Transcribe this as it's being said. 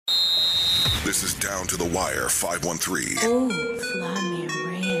This is Down to the Wire 513. Oh, fly me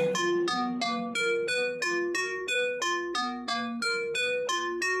ran.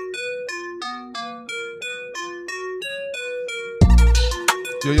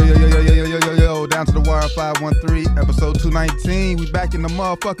 Yo, Down to the Wire 513, episode 219. We back in the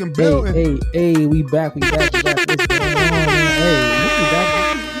motherfucking building. Hey, we back. What's going on, man? Hey, we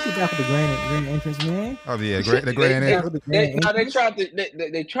back with the grand entrance, man. Oh yeah, the grand entrance.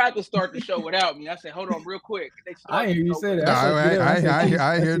 They tried to start the show without me. I said, hold on real quick. I didn't hear you say that.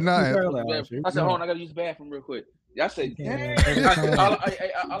 I ain't hear nothing. I said, hold on, I gotta use the bathroom real quick. I said, damn. All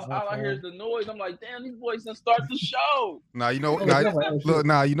I hear is the noise. I'm like, damn, these boys done start the show. You know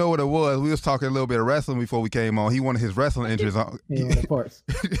what it was. We was talking a little bit of wrestling before we came on. He wanted his wrestling entrance on. Of course.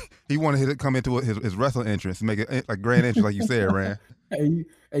 He wanted to come into his wrestling entrance, make it a grand entrance, like you said, Ran.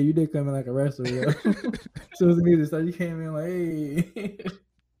 Hey, you did come in like a wrestler, yo. So as the music started, you came in like, hey.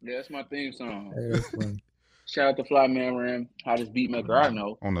 Yeah, that's my theme song. Hey, that's funny. Shout out to Flyman Ram, hottest beat maker I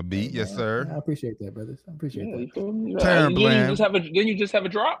know. On the beat, yes, sir. I appreciate that, brothers. I appreciate that. You feel me? Didn't you just have a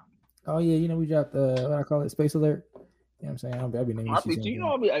drop? Oh yeah, we dropped what I call it, Space Alert. You know what I'm saying? I'll be naming I be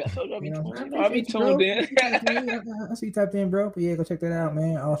tuned in. I see you tapped in, bro. But yeah, go check that out,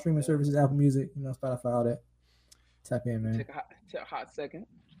 man. All streaming services, Apple Music, Spotify, all that. Tap in, man. Take a hot second.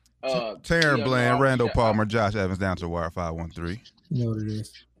 Taryn Bland, Randall Palmer, Josh Evans, Down to the Wire 513. You know what it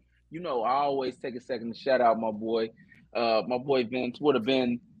is. I always take a second to shout out my boy. My boy Vince would have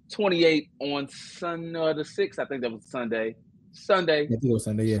been 28 on Sunday the 6th. I think that was Sunday. I think it was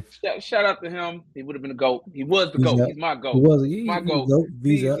Sunday, yeah. Shout out to him. He would have been a GOAT. He was the GOAT. He's my GOAT. My GOAT.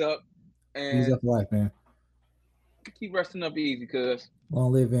 V's up. And V's up life, man. Keep resting up easy, cuz.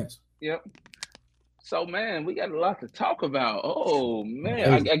 Long live Vince. Yep. So man, we got a lot to talk about. Oh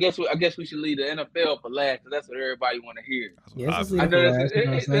man, I guess we should leave the NFL for last. Cause that's what everybody want to hear. Yes, I know that's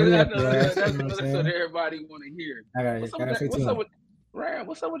what everybody want to hear.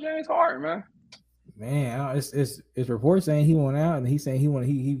 What's up with James Harden, man? Man, it's reports saying he went out and he's saying he want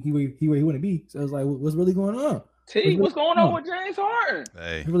to be. So it's like, what's really going on? What's going on with James Harden?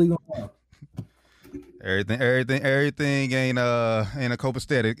 Hey, what's really going on? Everything ain't a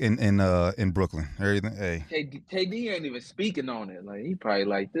copacetic in Brooklyn. Everything, hey. KD ain't even speaking on it. Like he probably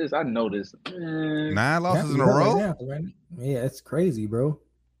like this. I know this. 9 losses in a row. Right? Yeah, that's crazy, bro.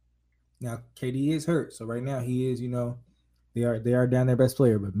 Now KD is hurt, so right now he is. They are down their best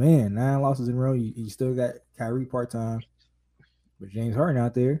player, but man, 9 losses in a row. You still got Kyrie part time, but James Harden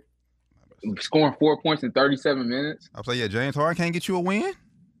out there scoring 4 points in 37 minutes. I'll say, yeah, James Harden can't get you a win.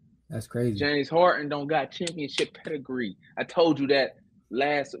 That's crazy. James Harden don't got championship pedgree. I told you that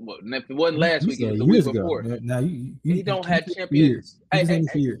if it wasn't last week, it was the week before. Now he don't have champions.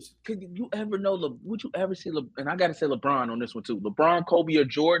 Years. Could you ever know? Would you ever see? And I gotta say LeBron on this one too. LeBron, Kobe, or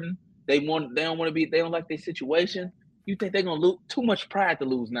Jordan. They don't want to be. They don't like their situation. You think they're gonna lose? Too much pride to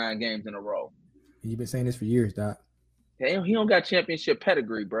lose 9 games in a row. You've been saying this for years, Doc. He don't got championship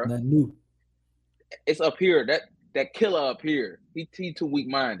pedigree, bro. Nothing new. It's up here. That killer up here. He too weak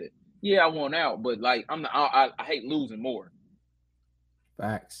minded. Yeah, I want out, but like I hate losing more.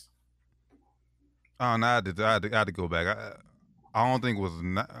 Facts. Oh no, I had to go back. I don't think it was.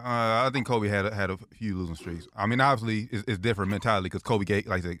 I think Kobe had a few losing streaks. I mean, obviously it's different mentality because Kobe gave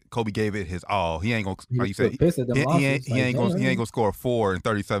it his all. He ain't gonna, like you said, he ain't gonna score 4 in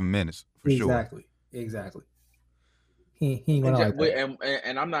 37 minutes for sure. Exactly. He ain't gonna like that.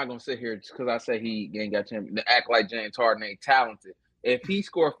 And I'm not gonna sit here just because I say he ain't got champion to act like James Harden ain't talented. If he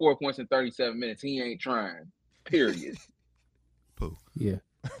scored 4 points in 37 minutes, he ain't trying. Period. Pooh. Yeah.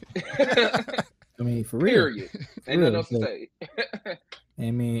 I mean, for real. Period. Ain't nothing else to say. I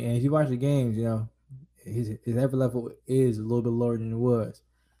mean, and if you watch the games, his effort level is a little bit lower than it was.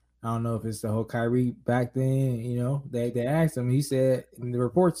 I don't know if it's the whole Kyrie back then. They asked him. He said in the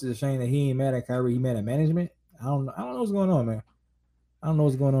reports is saying that he ain't mad at Kyrie. He mad at management. I don't know what's going on, man. I don't know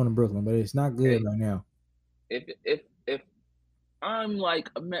what's going on in Brooklyn, but it's not good right now. If I'm like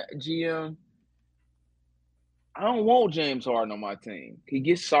a GM, I don't want James Harden on my team. He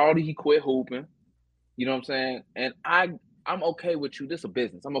gets salty. He quit hooping. You know what I'm saying? And I'm okay with you. This is a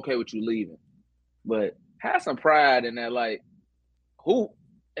business. I'm okay with you leaving. But have some pride in that, like, hoop.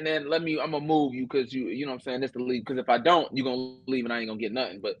 And then I'm going to move you because you know what I'm saying? This the league. Because if I don't, you're going to leave and I ain't going to get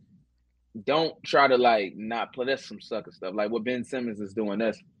nothing. But don't try to, like, not play. That's some sucker stuff. Like what Ben Simmons is doing,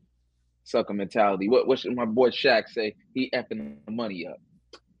 that's sucker mentality. What should my boy Shaq say? He effing the money up.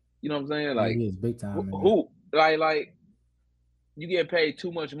 You know what I'm saying? Like, he is big time. Who? Like you get paid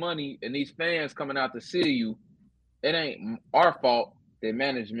too much money, and these fans coming out to see you. It ain't our fault that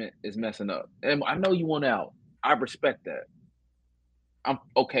management is messing up. And I know you want out. I respect that. I'm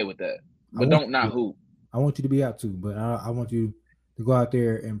okay with that. but don't not hoop. I want you to be out too, but I want you to go out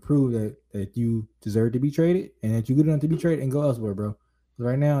there and prove that you deserve to be traded and that you're good enough to be traded and go elsewhere, bro.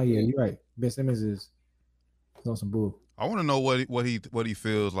 Right now, yeah, you're right. Ben Simmons is on some bull. I want to know what he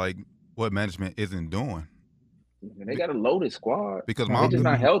feels like what management isn't doing. They got a loaded squad because they're just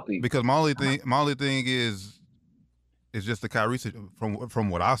not healthy. Because my only thing is just the Kyrie from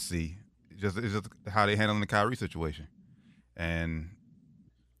what I see. It's just how they handling the Kyrie situation, and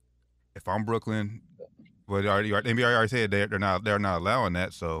if I'm Brooklyn, well, NBA already said they're not allowing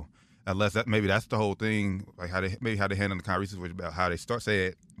that. So unless maybe that's the whole thing, like how they handle the Kyrie situation, about how they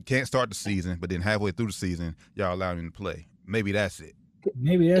said you can't start the season, but then halfway through the season y'all allow him to play. Maybe that's it.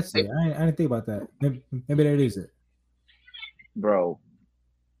 Maybe that's it. I didn't think about that. Maybe that is it, bro.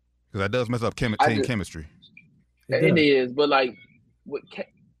 Because that does mess up team chemistry. It is, but like,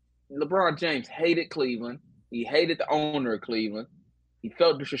 LeBron James hated Cleveland. He hated the owner of Cleveland. He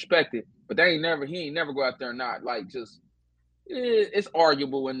felt disrespected, but he ain't never go out there and not like just. It's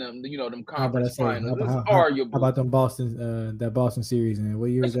arguable in them, them conference finals. It's arguable. How about them that Boston series? And what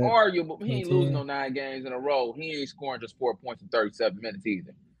year is that? It's arguable. He ain't losing no 9 games in a row. He ain't scoring just 4 points in 37 minutes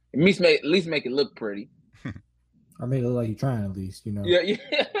either. At least make it look pretty. Or make it look like he's trying at least, Yeah.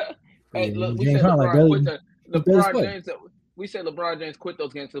 Hey, look, we said LeBron James. We said LeBron James quit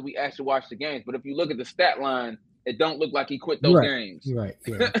those games because we actually watched the games. But if you look at the stat line, it don't look like he quit those games. You're right.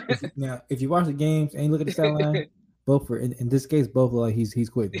 Yeah. Now, if you watch the games and you look at the stat line. Both in this case, both look like he's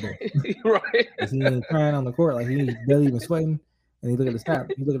quitting. Right. He ain't crying on the court, like he ain't barely even sweating. And you look at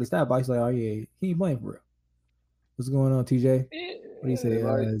the stat box, like, oh yeah, he ain't playing for real. What's going on, TJ? What do you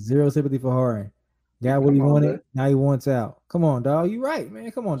say? Zero sympathy for Harden. Got what he wanted, now he wants out. Come on, dog. You right, man.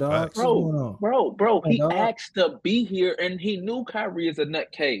 Come on, dog. Bro. He asked to be here, and he knew Kyrie is a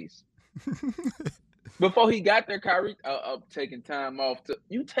nutcase. Before he got there, Kyrie taking time off.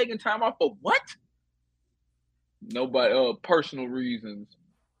 You taking time off for what? Nobody, personal reasons.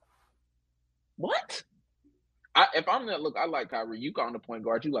 What? If I'm not, look, I like Kyrie. You call him the point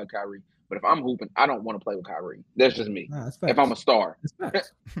guard. You like Kyrie. But if I'm hooping, I don't want to play with Kyrie. That's just me. Nah, if I'm a star.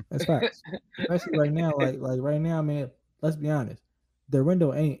 That's facts. Especially right now, like right now, man, let's be honest. The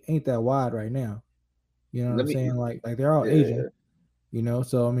window ain't that wide right now. You know what I'm saying? Like they're all Asian.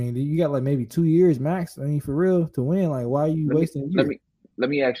 So I mean, you got like maybe 2 years max. I mean, for real, to win. Like, why are you wasting a year?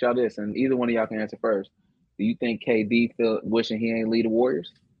 Let me ask y'all this, and either one of y'all can answer first. Do you think KD feel wishing he ain't lead the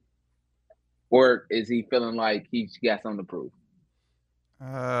Warriors? Or is he feeling like he's got something to prove?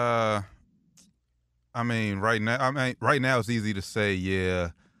 I mean, right now it's easy to say, yeah,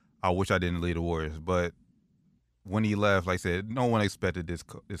 I wish I didn't lead the Warriors. But when he left, like I said, no one expected this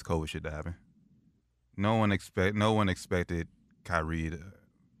COVID shit to happen. No one expected Kyrie to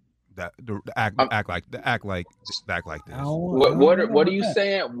act like this. What are you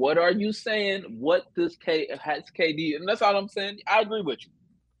saying? What are you saying? What has KD? And that's all I'm saying. I agree with you.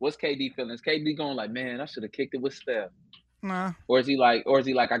 What's KD feeling? Is KD going like, man, I should have kicked it with Steph? Nah. Or is he like,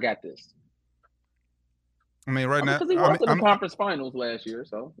 I got this? I mean, right now, because he walked in the conference finals last year,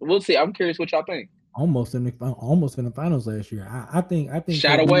 so we'll see. I'm curious what y'all think. Almost in the finals last year. I think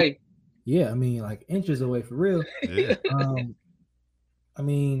shot KD, away. Yeah, I mean, like inches away for real. Yeah. I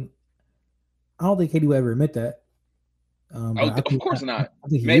mean, I don't think KD will ever admit that. Of course not. I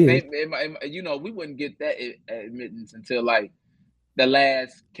think maybe, we wouldn't get that admittance until like the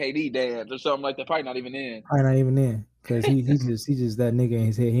last KD dance or something like that. Probably not even in. Because he's just that nigga in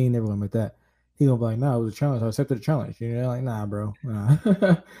his head. He ain't never gonna admit that. He gonna be like, nah, it was a challenge. I accepted the challenge. Like, nah, bro. Nah.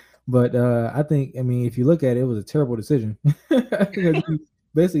 But I think, I mean, if you look at it was a terrible decision. Because he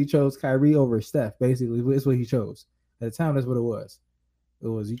basically chose Kyrie over Steph. Basically, it's what he chose. At the time, that's what it was.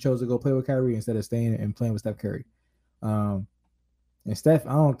 He chose to go play with Kyrie instead of staying and playing with Steph Curry. And Steph,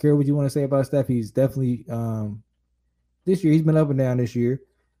 I don't care what you want to say about Steph. He's definitely this year he's been up and down this year.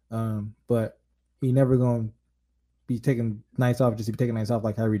 But he never gonna be taking nights off just to be taking nights off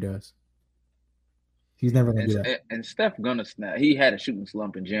like Kyrie does. He's never gonna do that. And Steph gonna snap. He had a shooting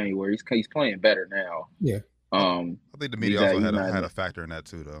slump in January. He's playing better now. Yeah. I think the media also had a factor in that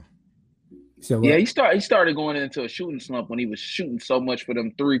too, though. So yeah, he started going into a shooting slump when he was shooting so much for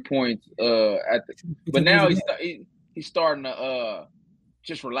them 3 points. But now he's starting to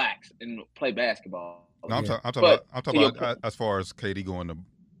just relax and play basketball. No, I'm talking about as far as KD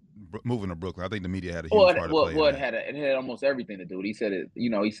moving to Brooklyn. I think the media had a huge part to play. Well, it had almost everything to do with it. He said it.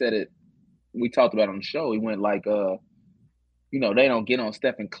 He said it. We talked about it on the show. He went like, they don't get on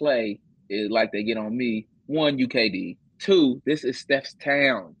Steph and Clay like they get on me. 1, you KD. 2, this is Steph's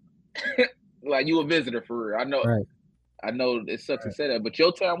town. Like, you a visitor for real. I know. Right. I know it sucks to say that, but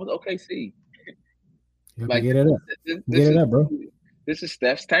your town was OKC. Like, get it up, bro. This is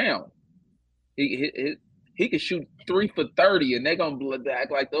Steph's town. He could shoot 3 for 30, and they're gonna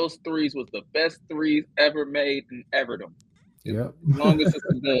act like those threes was the best threes ever made in Everdom. Yep. As long as it's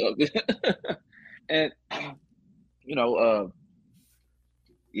a dub. And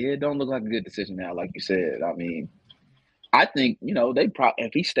it don't look like a good decision now, like you said. I mean, I think they probably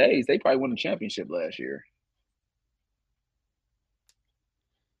if he stays, they probably won the championship last year.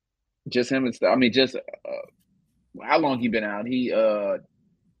 Just him and stuff. I mean, just how long he been out? Last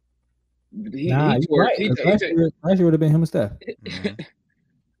year would have been him and Steph. Mm-hmm.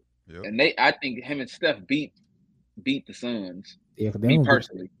 Yep. And I think him and Steph beat the Suns. Yeah, me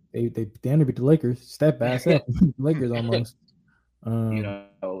personally. They beat the Lakers. Steph by himself. The Lakers almost.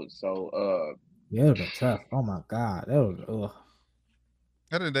 So yeah, it would have been tough. Oh my God, that was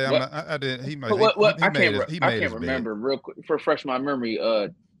At the day, I didn't. He might. I can't remember real quick. Refresh my memory.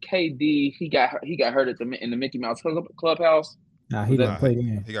 KD, he got hurt in the Mickey Mouse Clubhouse. Nah, he didn't play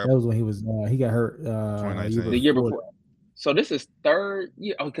then. That was when he got hurt the year before. So this is third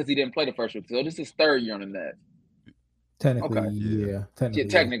year. Oh, because he didn't play the first year. So this is third year on the Nets. Technically, okay. Yeah.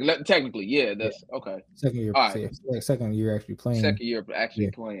 Technically, yeah. That's okay. Second year, right. Second year actually playing. Second year actually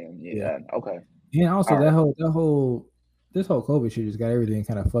playing. Yeah. Okay. And also this whole COVID shit just got everything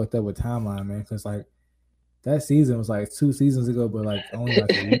kind of fucked up with timeline, man. Because like that season was like 2 seasons ago, but like only like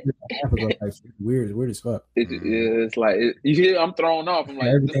a year and a half ago. Like weird as fuck. It's like I'm thrown off. I'm like,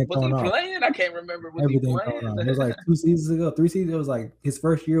 everything was he playing? I can't remember. Was everything he playing? It was like 2 seasons ago, 3 seasons. It was like his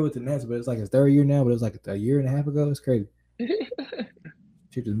first year with the Nets, but it's like his third year now. But it was like a year and a half ago. It's crazy.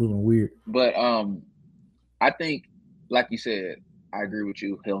 Shit is moving weird. But I think, like you said, I agree with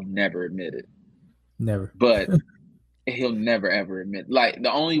you. He'll never admit it. Never. But he'll never ever admit. Like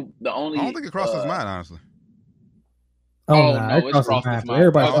the only. I don't think it crossed his mind, honestly. Oh no, it crossed his mind.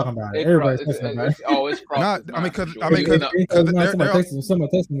 Everybody's talking about it. Everybody's talking about it. It's crossed his mind. Because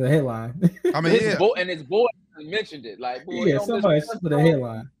somebody texted me the headline. I mean, his boy mentioned it. Like, boy, somebody put the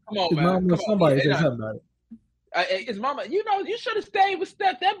headline. Come on, man. Somebody said something about it. His mama, you should have stayed with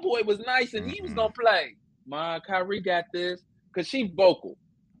Steph. That boy was nice, and he was gonna play. Kyrie got this because she vocal.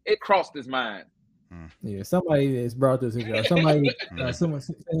 It crossed his mind. Yeah, somebody has brought this to somebody. Someone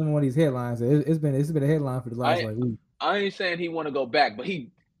one of these headlines. It's been a headline for the last week. I ain't saying he want to go back, but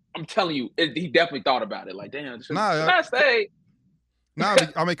I'm telling you, he definitely thought about it. Like, damn, should I stay? No,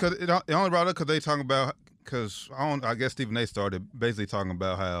 I mean, because it only brought up because they talking about I guess Stephen A. started basically talking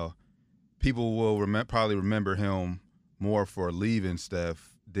about how people will probably remember him more for leaving Steph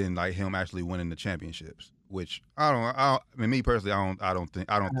than like him actually winning the championships. Which I mean, me personally, I don't think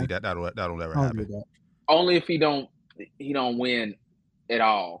that'll ever happen. Only if he don't win at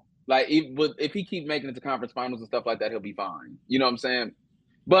all. Like if he keep making it to conference finals and stuff like that, he'll be fine. You know what I'm saying?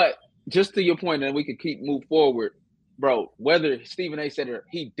 But just to your point, and we could move forward, bro. Whether Stephen A. said it,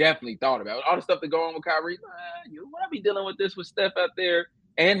 he definitely thought about it. All the stuff that go on with Kyrie. You want to be dealing with this with Steph out there.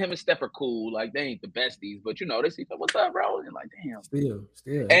 And him and Steph are cool. Like, they ain't the besties, but they see what's up, bro. And like, damn. Still.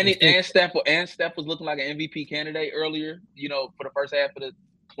 And Steph was looking like an MVP candidate earlier. For the first half of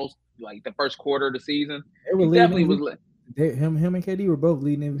the first quarter of the season. He definitely was. Him and KD were both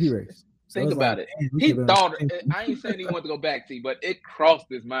leading MVP race. Think about it. He thought. I ain't saying he wanted to go back to, but it crossed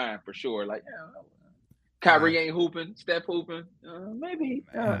his mind for sure. Like, Kyrie ain't hooping. Steph hooping. Maybe.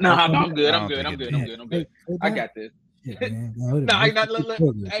 No, I'm good. I'm good. I got this. Yeah, man. No, we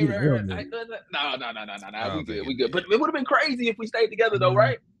good. But it would have been crazy if we stayed together, though,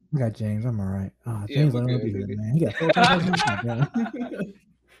 right? I got James. I'm all right. James, I'm good, man. He got 4 times.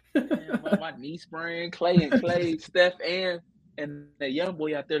 My knee sprain, Clay, Steph, and the young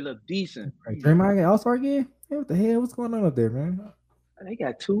boy out there look decent. Draymond got All-Star again? Hey, what the hell? What's going on up there, man? They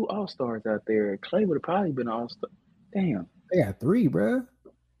got 2 All-Stars out there. Clay would have probably been All-Star. Damn. They got 3, bro.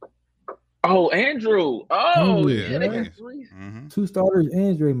 Oh, Andrew. Oh, yeah, they got 3. Mm-hmm. 2 starters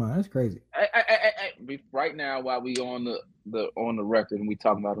and Draymond. That's crazy. Right now, while we on the record and we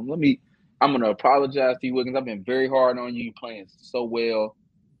talking about him, I'm gonna apologize to you, Wiggins. I've been very hard on you. You're playing so well,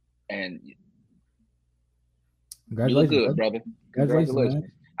 and you look good, brother. Congratulations.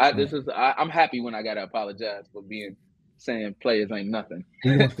 I'm happy when I gotta apologize for saying players ain't nothing.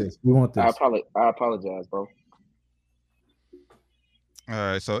 We want this. I apologize, bro. All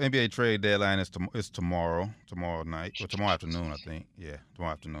right, so NBA trade deadline is tomorrow night, or tomorrow afternoon, I think. Yeah,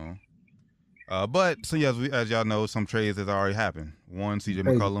 tomorrow afternoon. But as y'all know, some trades has already happened. One, CJ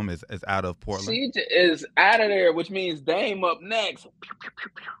McCollum is out of Portland. CJ is out of there, which means Dame up next.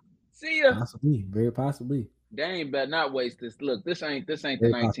 See ya. Possibly, very possibly. Dame better not waste this. Look, this ain't the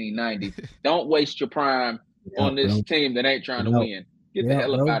 1990s. Don't waste your prime on this team that ain't trying to win. Get the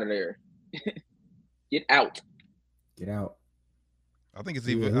hell up out of there. Get out. Get out. I think it's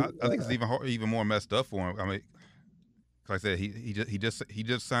Yeah, even. he- I think it's even more messed up for him. I mean, like I said, he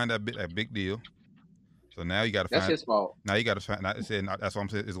just signed that big deal. So now you got to That's find. his fault. Now you got to find. I said that's what I'm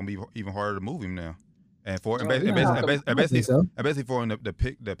saying. It's gonna be even harder to move him now. And for and No, he's not the- I think so. basically for him the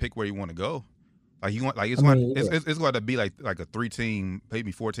pick where you want to go. Like you want like it's I going mean, it's going to be like a 3-team,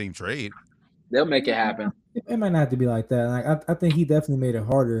 maybe 4-team trade. They'll make it happen. It might not have to be like that. Like I think he definitely made it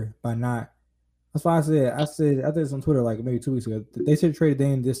harder by not. That's why I said I did this on Twitter like maybe 2 weeks ago. They should have traded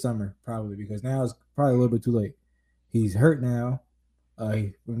Dame this summer probably because now it's probably a little bit too late. He's hurt now.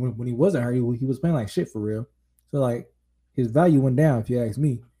 When he wasn't hurt, he was playing like shit for real. So like his value went down if you ask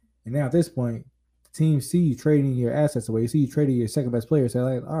me. And now at this point, the team see you trading your assets away. You see you trading your second best player. So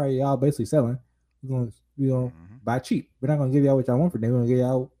like, all right, y'all basically selling. We're gonna buy cheap. We're not gonna give y'all what y'all want for them. We're gonna give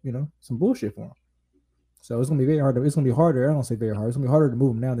y'all some bullshit for them. So it's gonna be very hard. It's gonna be harder. I don't say very hard. It's gonna be harder to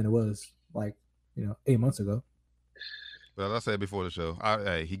move him now than it was like 8 months ago. But as I said before the show,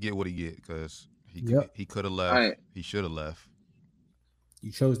 he get what he get because he could have left. He should have left.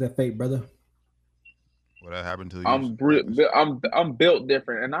 You chose that fate, brother. What happened to you? I'm built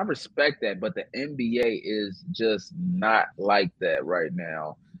different, and I respect that. But the NBA is just not like that right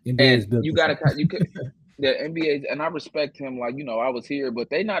now. NBA and you gotta the NBA, and I respect him. Like I was here,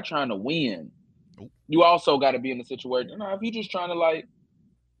 but they not trying to win. You also got to be in the situation. If you're just trying to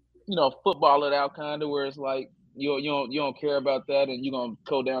football it out, kind of where it's like you don't care about that, and you're gonna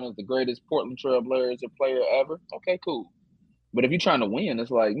go down as the greatest Portland Trail Blazers player ever. Okay, cool. But if you're trying to win, it's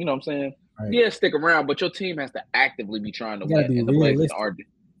like what I'm saying. Right. Yeah, stick around, but your team has to actively be trying to win. And the Blazers are. You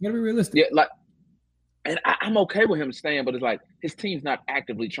gotta be realistic. Yeah, like, and I'm okay with him staying, but it's like his team's not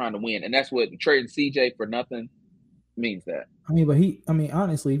actively trying to win, and that's what trading CJ for nothing means. That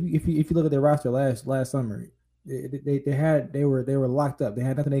honestly, if you look at their roster last summer, they were locked up. They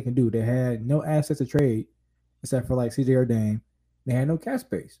had nothing they can do. They had no assets to trade except for like CJ or Dame. They had no cap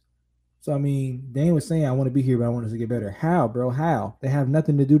space. So Dame was saying, "I want to be here, but I want us to get better." How, bro? How? They have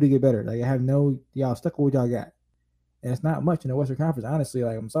nothing to do to get better. Like y'all stuck with what y'all got, and it's not much in the Western Conference. Honestly,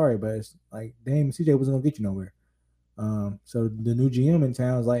 like I'm sorry, but it's like Dame and CJ wasn't gonna get you nowhere. So the new GM in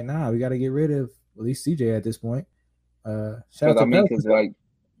town is like, nah, we got to get rid of at least CJ at this point. Because like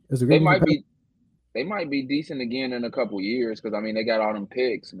they might be decent again in a couple years because they got all them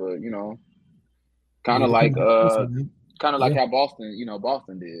picks, but kind of like how Boston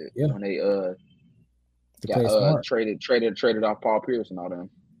did when they got traded off Paul Pierce and all them.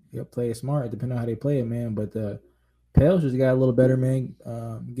 Yeah, play it smart depending on how they play it, man. But the Pels just got a little better, man.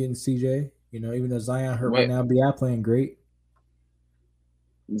 Getting CJ, even though Zion hurt right now, BI playing great.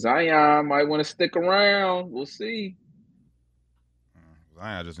 Zion might want to stick around. We'll see.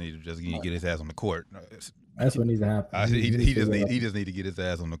 Zion just need to get his ass on the court. That's what needs to happen. He just need to get his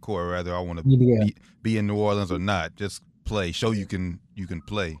ass on the court. Whether I want to be in New Orleans or not, just play. Show you can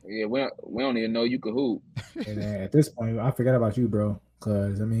play. Yeah, we don't even know you can hoop. And at this point, I forgot about you, bro.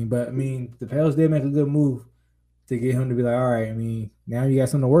 Because the Pels did make a good move to get him to be like, all right. Now you got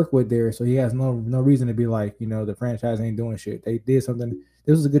something to work with there, so he has no reason to be like, the franchise ain't doing shit. They did something.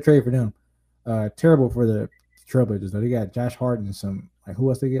 This was a good trade for them. Terrible for the Trailblazers though. They got Josh Hart and some who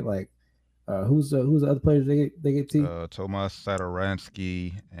else they get who's the other players they get to? Tomas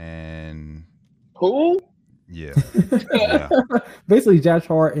Satoransky and who? Yeah. Basically Josh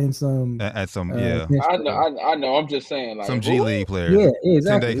Hart and some I know. I'm just saying like some G League players. Yeah,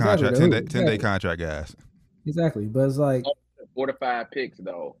 exactly. 10-day contract guys. Exactly, but it's like 4 to 5 picks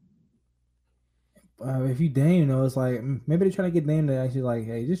though. If you Dame, it's like maybe they're trying to get Dame to actually like,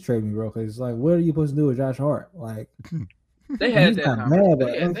 hey, just trade me, bro. Because it's like, what are you supposed to do with Josh Hart? Like, they had that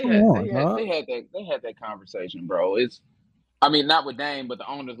conversation. They had that conversation, bro. It's, not with Dame, but the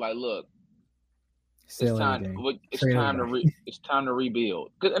owner's like, look, it's time to rebuild,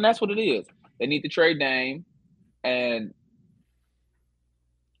 and that's what it is. They need to trade Dame, and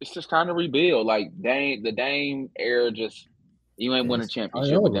it's just time to rebuild. Like the Dame era just. You ain't win a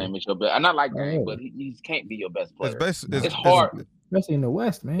championship with Dame. It's your best. I'm not like Dame, but he can't be your best player. It's hard, especially in the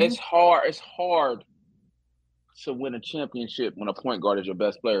West, man. It's hard to win a championship when a point guard is your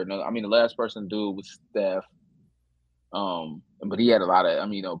best player. Now, the last person to do it was Steph. But he had a lot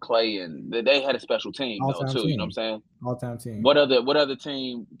of, Clay, and they had a special team though too. You know what I'm saying? All-time team. What other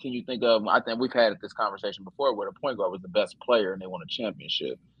team can you think of? I think we've had this conversation before where the point guard was the best player and they won a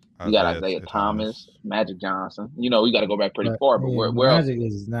championship. You got Isaiah Thomas, Magic Johnson. You got to go back pretty far. But where Magic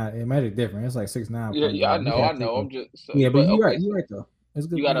is not Magic different. It's like 6'9". Yeah, I know. I'm just. But you're right. You're right though. It's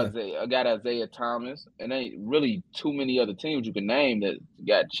good. You got Isaiah Thomas, and ain't really too many other teams you can name that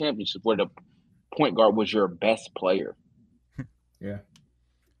got championships where the point guard was your best player. Yeah.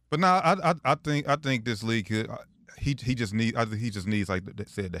 But no, I think this league could. he just needs. I think he just needs, like they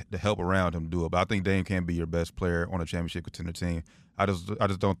said, the help around him to do it. But I think Dame can be your best player on a championship contender team. I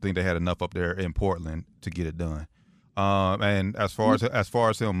just don't think they had enough up there in Portland to get it done. And as far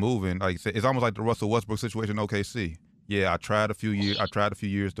as him moving, like I said, it's almost like the Russell Westbrook situation in OKC. Yeah, I tried a few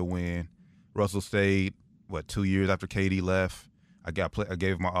years to win. Russell stayed 2 years after KD left. I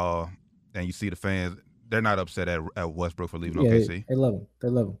gave him my all, and you see the fans. They're not upset at Westbrook for leaving OKC. They love him. They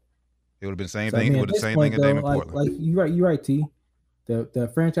love him. It would have been the same thing. It would have the same thing at Dame in Portland. Like you're right, T. The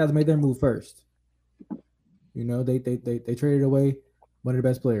franchise made their move first. You know, they traded away one of the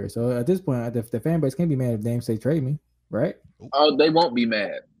best players. So at this point, the fan base can't be mad if Dame say trade me, right? Oh, they won't be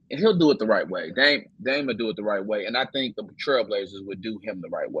mad. And he'll do it the right way. Dame will do it the right way. And I think the Trailblazers would do him the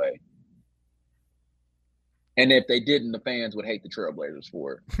right way. And if they didn't, the fans would hate the Trailblazers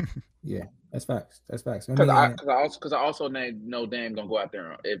for it. Yeah, that's facts. That's facts. Because I also know Dame gonna go out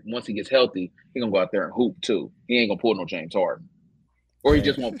there. Once he gets healthy, he gonna go out there and hoop too. He ain't gonna pull no James Harden, or he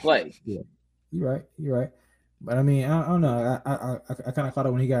just won't play. Yeah, you're right. But I mean, I don't know. I kind of thought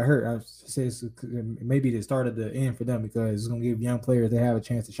it when he got hurt. I said maybe the start of the end for them because it's gonna give young players they have a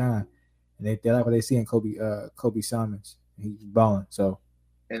chance to shine, and they like what they see in Kobe Simons. He's balling. So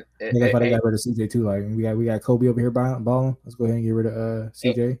I think that's why they got rid of CJ too. Like we got Kobe over here balling. Let's go ahead and get rid of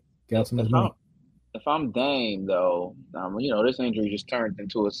CJ. Get out some of his money. If I'm Dame though, this injury just turned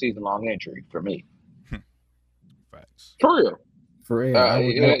into a season-long injury for me. Facts. For real. For real. I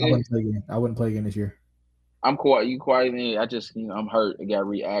wouldn't play again. I wouldn't play again this year. I'm quiet. You quiet me. I just, I'm hurt. It got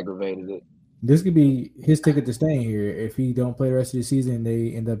re-aggravated it. This could be his ticket to staying here. If he don't play the rest of the season,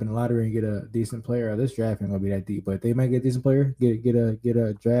 they end up in the lottery and get a decent player. This draft ain't gonna be that deep, but they might get a decent player. Get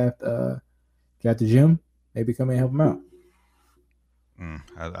a draft the gym. Maybe come in and help him out.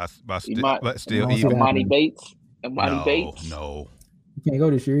 Emoni Bates. Bates. No. He can't go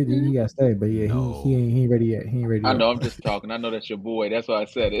this year. He got to stay. But yeah, he ain't ready yet. He ain't ready yet. I know. I'm just talking. I know that's your boy. That's why I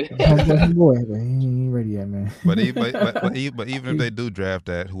said it. Boy, but he ain't ready yet, man. But even if they do draft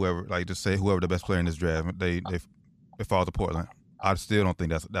that, whoever the best player in this draft, they fall to Portland. I still don't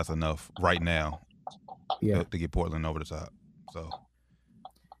think that's enough right now. Yeah. To get Portland over the top. So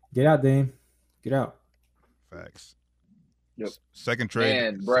get out, Dame. Get out. Facts. Yep. Second trade.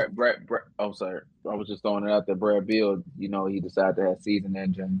 And Brett. Oh, sorry. I was just throwing it out there. Brad Beal, he decided to have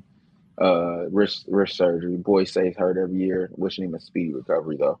season-ending wrist surgery. Boy stays hurt every year. Wishing him a speedy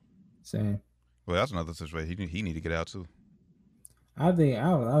recovery, though. Same. Well, that's another situation. He need to get out too. I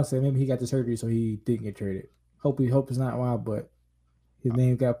would say maybe he got the surgery so he didn't get traded. Hope it's not wild, but his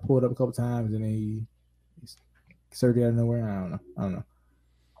name got pulled up a couple times and then he surgery out of nowhere. I don't know.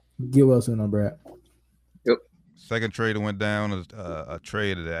 Get well soon on Brad. Yep. Second trade that went down is a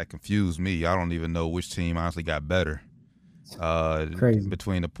trade that confused me. I don't even know which team honestly got better. Crazy.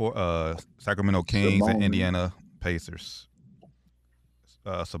 Between the Sacramento Kings and Indiana Pacers.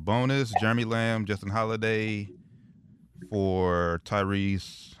 Sabonis, Jeremy Lamb, Justin Holiday for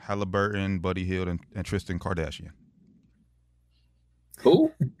Tyrese Halliburton, Buddy Hield, and Tristan Kardashian.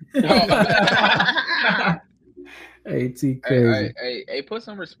 Who? Hey, T crazy. Hey, put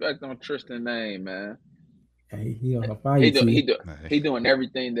some respect on Tristan's name, man. Hey, he doing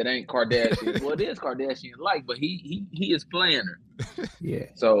everything that ain't Kardashian. Well, it is Kardashian-like, but he is playing her. Yeah.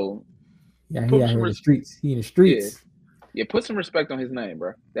 So yeah, he out here in the streets. He in the streets. Yeah, put some respect on his name,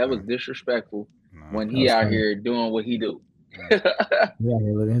 bro. That was disrespectful when he out here doing what he do. He out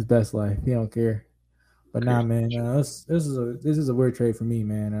here living his best life. He don't care. But nah, man, this is a weird trade for me,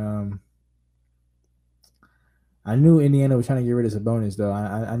 man. I knew Indiana was trying to get rid of Sabonis, though.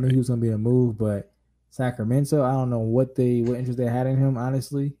 I knew he was gonna be a move, but Sacramento, I don't know what interest they had in him.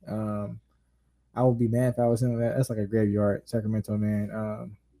 Honestly, I would be mad if I was him. That's like a graveyard, Sacramento,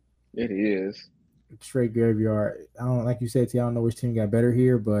 man. It is straight graveyard. I don't, like you said, T. I don't know which team got better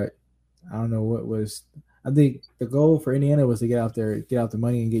here, but I don't know what was. I think the goal for Indiana was to get out there, get out the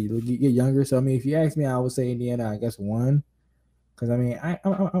money, and get younger. So I mean, if you ask me, I would say Indiana. I guess won, because I mean,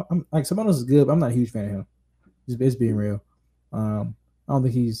 I'm like Sabonis is good, but I'm not a huge fan of him. It's being real. I don't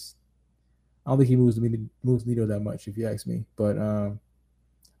think he moves the needle that much, if you ask me. But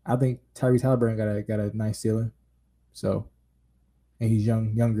I think Tyrese Halliburton got a nice ceiling. So, and he's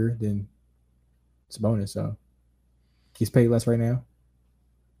younger than Sabonis, so he's paid less right now.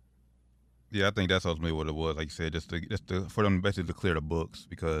 Yeah, I think that's ultimately what it was. Like you said, just to for them basically to clear the books,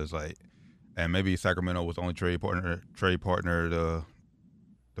 because and maybe Sacramento was the only trade partner to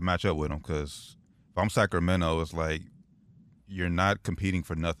match up with them. Because if I'm Sacramento, it's like you're not competing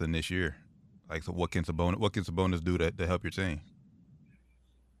for nothing this year. Like, so what can Sabonis do to help your team?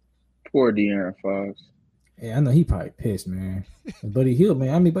 Poor De'Aaron Fox. Yeah, I know he probably pissed, man. Buddy Hield,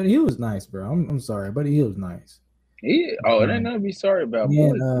 man. I mean, Buddy Hield was nice, bro. I'm sorry, Buddy Hield was nice. It ain't nothing to be sorry about.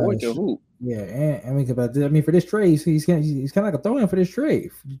 Yeah, Boy can hoop. Yeah, and I mean, for this trade, he's kind of like a throw-in for this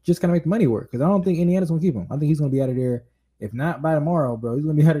trade, just kind of make the money work. Because I don't think Indiana's gonna keep him. I think he's gonna be out of there. If not by tomorrow, bro, he's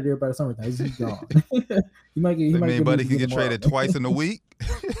gonna be out of there by the summertime. He's gone. He might get. Buddy can get traded twice in a week.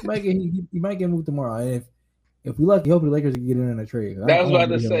 he might get moved tomorrow. And if we lucky, hopefully the Lakers can get in a trade. I was about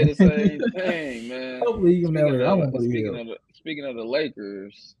to say the same thing, man. Hopefully he can never. Speaking of the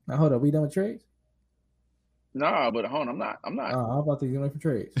Lakers. Now hold up, we done with trades? Nah, but hold on, I'm not. I'm about to get ready for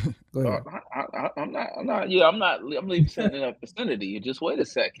trades. Go ahead. I'm not. Yeah, I'm leaving in that vicinity. Just wait a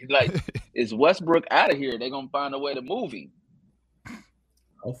second. Like, is Westbrook out of here? They're gonna find a way to move him.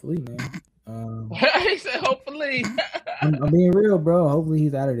 Hopefully, man. He said, "Hopefully." I'm being real, bro. Hopefully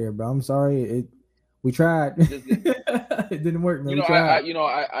he's out of there, bro. I'm sorry. We tried. It didn't work, man.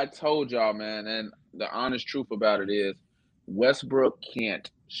 I told y'all, man, and the honest truth about it is, Westbrook can't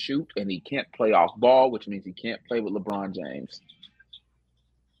shoot and he can't play off ball, which means he can't play with LeBron James.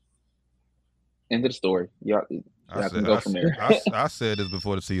 End of the story. Y'all can go from there. I said this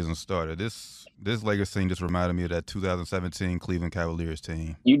before the season started. This Lakers team just reminded me of that 2017 Cleveland Cavaliers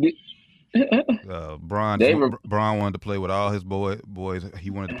team. You did. Bron wanted to play with all his boys.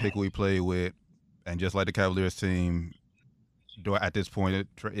 He wanted to pick who he played with, and just like the Cavaliers team, at this point,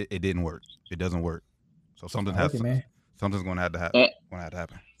 it didn't work. It doesn't work. So something something's going to have to happen.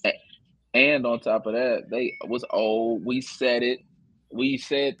 And on top of that, they was old. We said it. We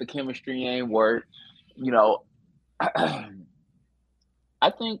said the chemistry ain't work. I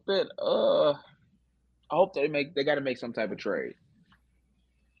think that I hope they got to make some type of trade,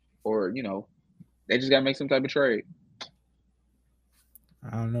 or they just got to make some type of trade.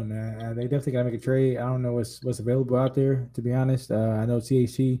 I don't know, man. They definitely got to make a trade. I don't know what's available out there, to be honest. I know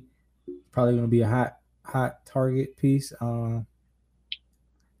THC probably going to be a hot target piece.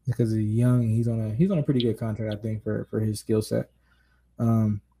 Because he's young, he's on a pretty good contract, I think, for his skill set.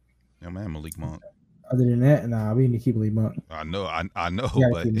 Man, Malik Monk. Other than that, we need to keep Malik Monk. I know,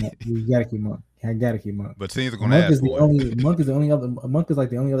 but we gotta keep Monk. I gotta keep Monk. But teams are gonna ask for it. Monk is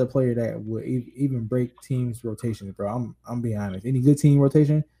like the only other player that would even break teams' rotations, bro. I'm being honest. Any good team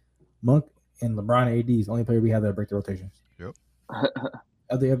rotation, Monk and LeBron AD is the only player we have that break the rotations. Yep.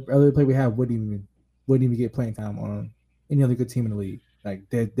 other player we have wouldn't even get playing time on any other good team in the league. Like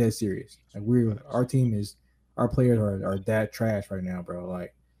dead serious. Like our players are that trash right now, bro.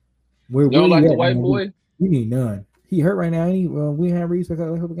 Like you don't like the white boy? We need none. He hurt right now. We have Reese for a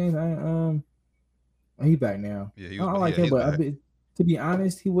couple games. He back now. Yeah, I like him, but to be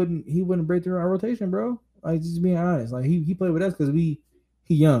honest, he wouldn't break through our rotation, bro. Like just being honest, like he played with us because he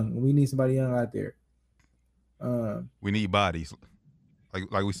young. We need somebody young out there. We need bodies,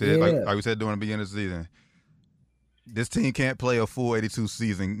 like we said, like we said during the beginning of the season. This team can't play a full 82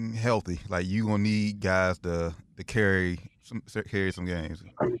 season healthy. Like you gonna need guys to carry some games,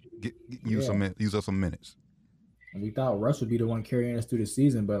 use up some minutes. We thought Russ would be the one carrying us through the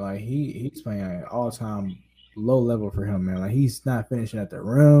season, but like he's playing at an all-time low level for him, man. Like he's not finishing at the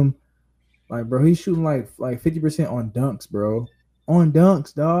rim. Like bro, he's shooting like 50% on dunks, bro. On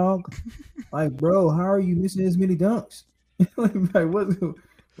dunks, dog. Like bro, how are you missing as many dunks? like what?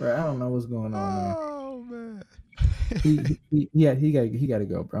 Bro, I don't know what's going on, man. Oh man. he got to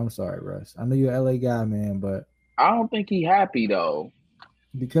go, bro. I'm sorry, Russ. I know you're an LA guy, man, but I don't think he happy though.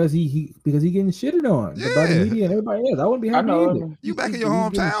 Because he getting shitted on by the media and everybody else. I wouldn't be happy either. You back in your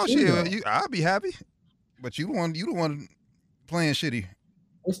hometown, shit. I'll be happy, but you the one playing shitty.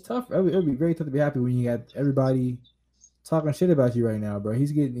 It's tough. It'd be very tough to be happy when you got everybody talking shit about you right now, bro. I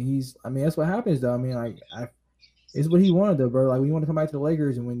mean, that's what happens though. I mean, like it's what he wanted though, bro. Like when you want to come back to the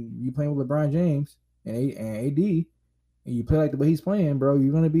Lakers and when you playing with LeBron James and AD, and you play like the way he's playing, bro,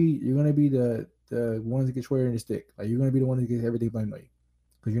 you're gonna be the ones that get shorter in the stick. Like you're gonna be the one that gets everything blamed on you.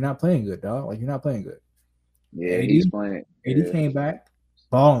 Because you're not playing good, dog. Like, you're not playing good. Yeah, he's playing. AD came back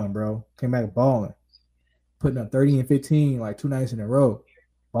balling, bro. Came back balling. Putting up 30 and 15, like 2 nights in a row.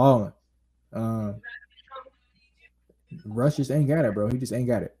 Balling. Russ just ain't got it, bro. He just ain't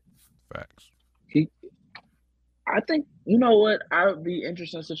got it. Facts. I think, you know what? I would be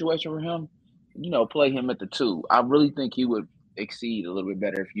interesting situation for him. Play him at the 2. I really think he would exceed a little bit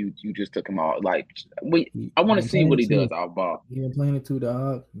better if you just took him out. Like I want to see what he does off ball. He been playing the 2,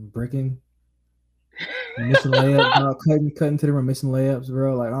 dog, bricking, missing layups, dog, cutting to the rim, missing layups,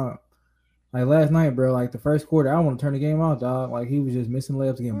 bro. Like last night, bro. Like the first quarter, I want to turn the game off, dog. Like he was just missing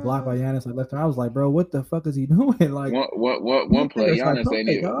layups, getting blocked by Giannis. Like left, and I was like, bro, what the fuck is he doing? Like one play, Giannis ain't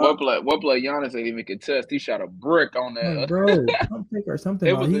even one play. Giannis ain't even contest. He shot a brick on that, like, bro. Something or something.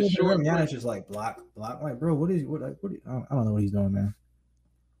 It was a short. Giannis just like block. Like, bro, what? I don't know what he's doing, man.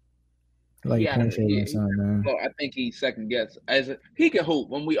 Like he a had a, point shade or something, man. I think he second guessed he can hoop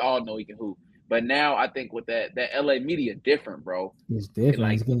when we all know he can hoop. But now I think with that LA media different, bro. It's different.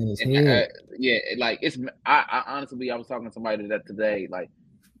 Like, It's getting in his and, head. like it's. I honestly, I was talking to somebody that today. Like,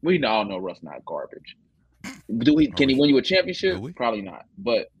 we all know Russ not garbage. Can he win you a championship? Probably not.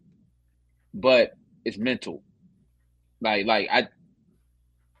 But it's mental.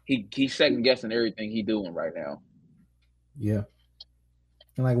 He second guessing everything he doing right now. Yeah.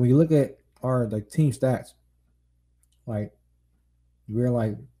 And like when you look at our like team stats, like we're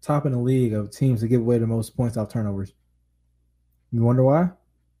like top in the league of teams that give away the most points off turnovers. You wonder why?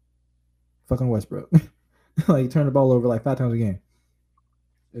 Fucking Westbrook. Like he turned the ball over like 5 times a game.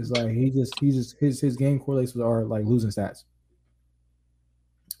 It's like his game correlates with our like losing stats.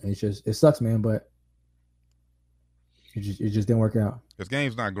 And it sucks, man, but it just didn't work out. His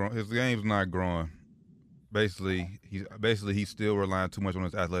game's not growing. Basically, he's still relying too much on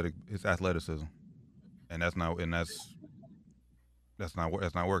his athleticism, and that's not working.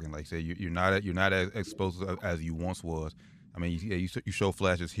 Like I said, you're not as exposed as you once was. I mean, you show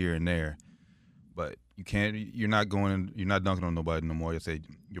flashes here and there, but you're not dunking on nobody no more. You say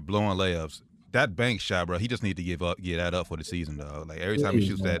you're blowing layups. That bank shot, bro. He just need to get that up for the season, dog. Like every time he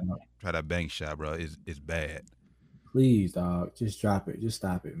shoots try that bank shot, bro, is bad. Please, dog, just drop it. Just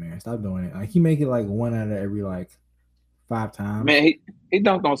stop it, man. Stop doing it. Like he make it like 1 out of every like 5 times. Man, he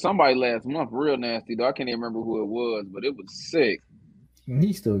dunked on somebody last month, real nasty though. I can't even remember who it was, but it was sick. And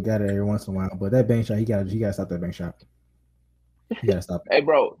he still got it every once in a while, but that bank shot, he got to stop that bank shot. He got to stop it. Hey,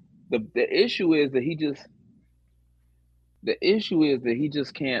 bro, the issue is that he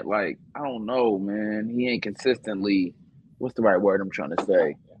just can't, like, I don't know, man. He ain't consistently. What's the right word I'm trying to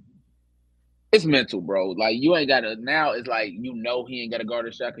say? It's mental, bro. Like, you ain't got to, now it's like, he ain't got to guard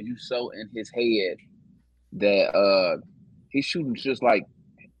a shot because you so in his head that he's shooting just like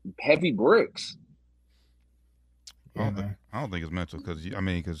heavy bricks. I don't think it's mental because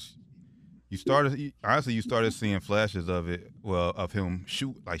you started seeing flashes of it. Well, of him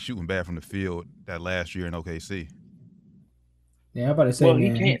shooting bad from the field that last year in OKC. Yeah, I'm about to say, well,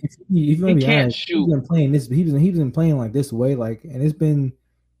 man, he can't. If you're gonna be honest, shoot. He's been playing this. He's been playing like this way, like, and he's been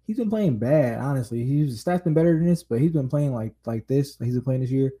playing bad. Honestly, his stats been better than this, but he's been playing like this. He's been playing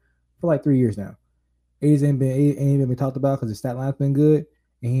this year for like 3 years now. It ain't been talked about because his stat line's been good,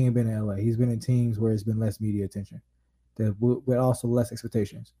 and he ain't been in LA. He's been in teams where it's been less media attention, with also less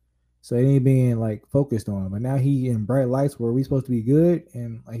expectations. So it ain't being like focused on. But now he in bright lights where we supposed to be good,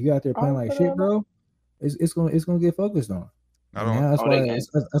 and like you out there playing like shit, bro. It's gonna get focused on. That's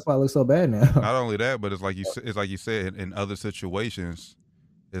why it looks so bad now. Not only that, but it's like you said in other situations,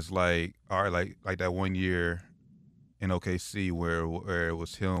 it's like all right, like that 1 year in OKC where it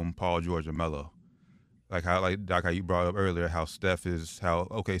was him, Paul George, and Melo. Like how you brought up earlier, how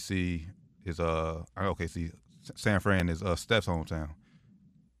OKC is San Fran is Steph's hometown.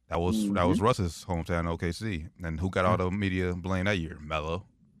 That was Russ's hometown, OKC, and who got all the media blame that year? Melo.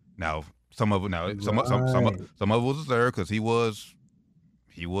 Now some of it was deserved because he was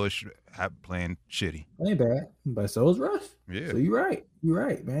playing shitty. Ain't bad, but so was Russ. Yeah. So you're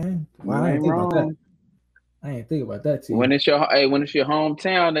right, man. Well, I didn't think about that. I didn't think about that too. When it's your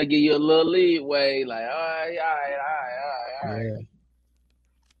hometown, they give you a little leeway, like all right. Yeah.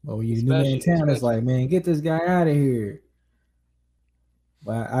 Well, when you new man in town, it's like, man, get this guy out of here.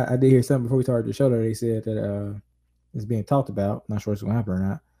 But I did hear something before we started the show that they said that it's being talked about. I'm not sure it's gonna happen or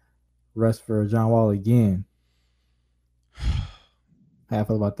not. Russ for John Wall again. How I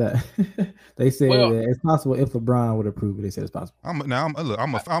feel about that? They said that it's possible if LeBron would approve it. They said it's possible.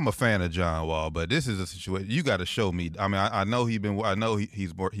 I'm a fan of John Wall, but this is a situation you got to show me. I mean, I know he's been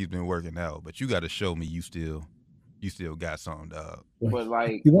working out, but you got to show me you still got something, dog.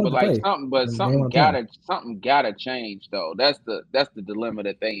 Something gotta change though. That's the dilemma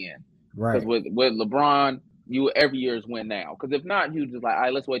that they in. Right. Because with LeBron, every year is win now. Because if not, you just like, all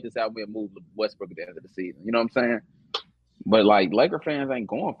right, let's wait this out and move Westbrook at the end of the season. You know what I'm saying? But like Laker fans ain't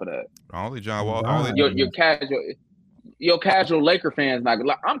going for that. Only John Wall. Your casual Laker fans not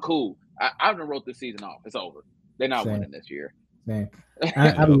gonna. I'm cool. I done wrote this season off. It's over. They're not winning this year. Same.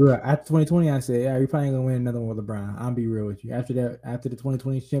 I'll be real. After 2020, I said, yeah, you're probably gonna win another one with LeBron. I'll be real with you. After the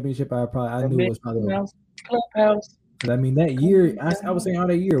 2020 championship, I knew it was probably over. Clubhouse. I mean, that year, I was saying all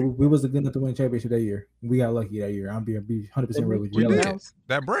that year, we was good enough to win a championship that year. We got lucky that year. I'll be 100% real with you. We did.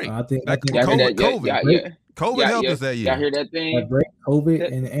 That break. I think COVID. COVID helped us that year. Y'all hear that thing? That break,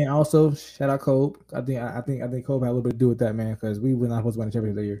 COVID, and also shout out Kobe. I think Kobe had a little bit to do with that, man, because we were not supposed to win a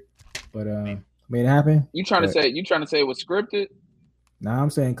championship that year, but made it happen. You trying to say it was scripted? Nah, I'm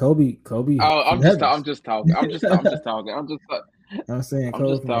saying Kobe. Oh, I'm just talking. I'm saying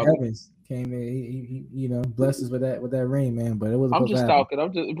Kobe from the heavens came in, he blessed us with that ring, man. But it wasn't. I'm supposed just to happen. talking.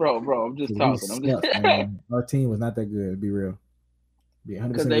 I'm just, bro. I'm just We talking. I'm just sucked, man. Our team was not that good. To be real. Be 100%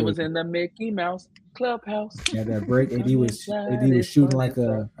 because they real was with in the Mickey Mouse clubhouse. you. Yeah, that break. AD was It's shooting fun like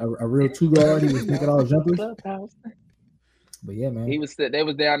inside. a real two guard. He was making all the jumpers. Clubhouse. But yeah, man. They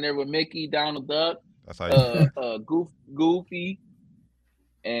was down there with Mickey, Donald Duck, That's how you. Goofy,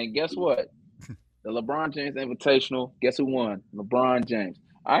 and guess what? The LeBron James Invitational. Guess who won? LeBron James.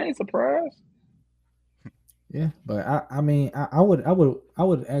 I ain't surprised. Yeah, but I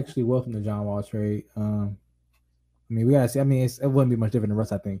would actually welcome the John Wall trade. We gotta see. It wouldn't be much different than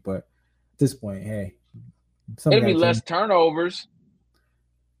Russ, I think. But at this point, hey, It'll be less turnovers.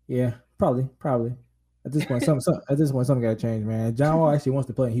 Yeah, probably. At this point, something gotta change, man. John Wall actually wants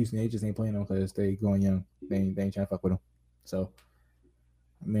to play in Houston. They just ain't playing him because they going young. They ain't trying to fuck with him. So,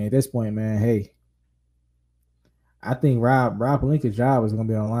 at this point, man, hey, I think Rob Pelinka's job is gonna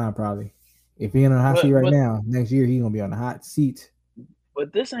be on the line probably. If he ain't on the hot seat right now, next year he's gonna be on the hot seat.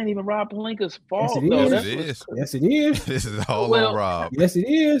 But this ain't even Rob Pelinka's fault, yes, it though. Is. Yes, it is. This is all on Rob. Yes, it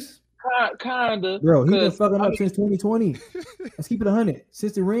is. Kinda, bro. He's been fucking up since 2020. Let's keep it 100.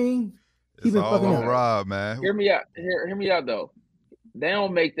 Since the ring, he's been fucking up. Rob, man. Hear me out, though. They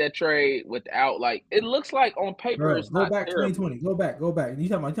don't make that trade without it looks like on paper. Bro, it's go not back terrible. 2020. Go back. You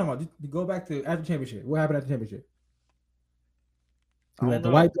talking about? Go back to after championship. What happened after championship? You let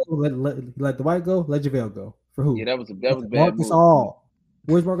the white go. Let the white go. Let JaVale go. For who? Yeah, that was bad. Marcus Hall.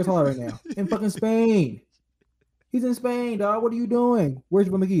 Where's Marcus Hall right now? In fucking Spain. He's in Spain, dog. What are you doing? Where's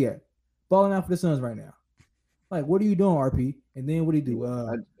JaVale McGee at? Balling out for the Suns right now. What are you doing, RP? And then what do you do?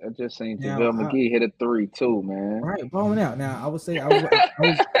 I just seen JaVale McGee hit a 3 too, man. Right, balling out. Now I would say I was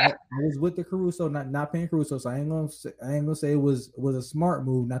with the Caruso, not paying Caruso, so I ain't gonna say it was a smart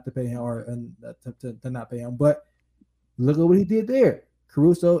move not to pay him or to not pay him. But look at what he did there.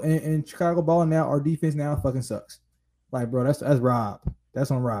 Caruso and Chicago balling out. Our defense now fucking sucks. Bro, that's Rob. That's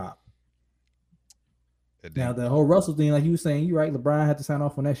on Rob. Now the whole Russell thing, like you were saying, you're right. LeBron had to sign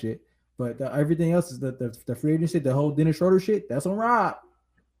off on that shit. But everything else is the free agent shit, the whole Dennis Schroeder shit. That's on Rob.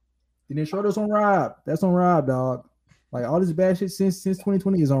 Dennis Schroeder's on Rob. That's on Rob, dog. All this bad shit since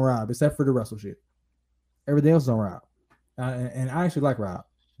 2020 is on Rob, except for the Russell shit. Everything else is on Rob. And I actually like Rob,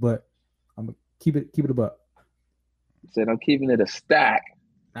 but I'm gonna keep it a buck. Said I'm keeping it a stack.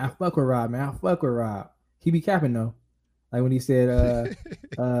 I fuck with Rob, man. I fuck with Rob. He be capping though. When he said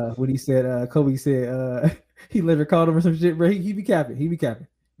Kobe said he later called him or some shit, bro. He be capping. He be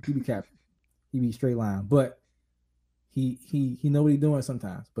straight line. But he know what he doing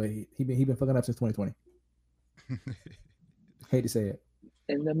sometimes. But he been fucking up since 2020. Hate to say it.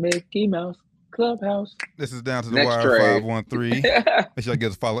 In the Mickey Mouse clubhouse. This is Down to the Wire 513. Make sure you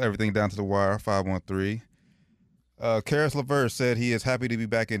guys follow everything Down to the Wire 513. Karis LeVert said he is happy to be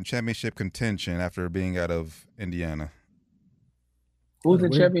back in championship contention after being out of Indiana. Who's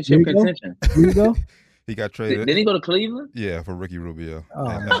in championship contention? Where you go? He got traded. Did he go to Cleveland? Yeah, for Ricky Rubio. Oh,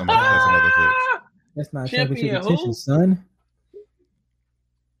 that's another fix. That's not championship contention, son.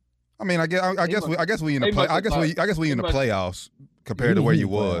 I mean, I guess we in the playoffs compared to where you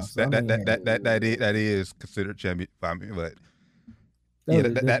was. That is considered champion. I mean, but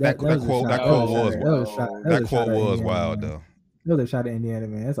that quote was wild though. No, they shot at Indiana,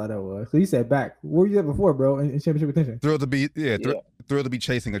 man. That's all that was. So you said back. Where were you at before, bro? In championship contention. Thrilled to be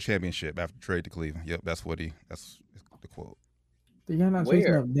chasing a championship after trade to Cleveland. Yep, that's the quote. Y'all not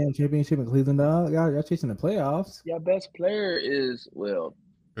chasing a damn championship in Cleveland, dog. Y'all chasing the playoffs. Your best player is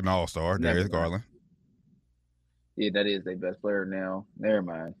an all-star, Darius Garland. Yeah, that is their best player now. Never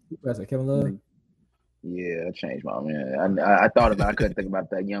mind. That's like Kevin Love. Yeah, I changed my man. I thought about. I couldn't think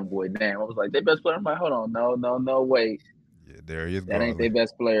about that young boy name. I was like, their best player. I'm like, hold on, no, wait. Yeah, Darius Garland. That ain't their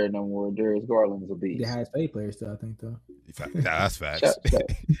best player no more. Darius Garland's a beast. The highest paid player still, I think, though. That's facts.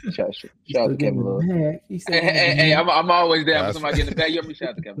 Shout out to Kevin Love. Hey, I'm always down for somebody getting the bag. You hear me? Shout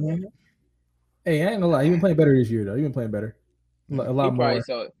out to Kevin Love. Hey, I ain't gonna lie. You've been playing better this year, though. You've been playing better. A lot more.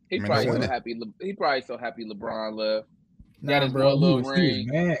 He probably so happy LeBron left. Nah, bro,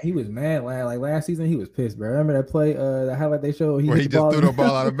 he was mad. Last season, he was pissed, bro. Remember that play, the highlight they showed? Where he just threw the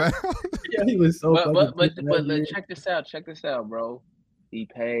ball out of bounds. Yeah, he was so. But check this out, bro. He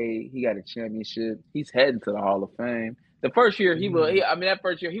got a championship. He's heading to the Hall of Fame. The first year he was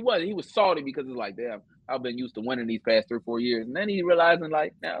salty because it's like, damn, I've been used to winning these past 3 or 4 years, and then he realizing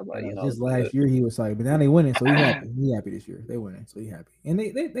just last year he was like, but now they winning, so he's happy. He's happy this year. They winning, so he's happy. And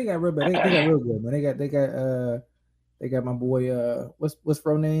they got real bad. They got real good, man. They got my boy. What's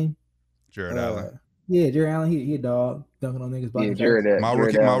Fro name? Jared Allen. Yeah, Jared Allen. He a dog dunking on niggas. Yeah, Jared. My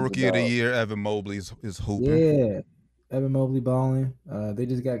rookie of the year, Evan Mobley is hooping. Yeah, Evan Mobley balling. They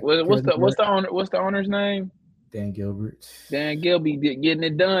just got What's the owner's name? Dan Gilbert. Dan Gilby getting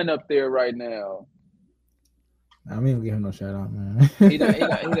it done up there right now. I mean, we give him no shout out, man.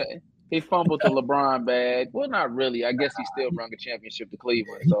 He fumbled the LeBron bag. Well, not really. I guess he still brought a championship to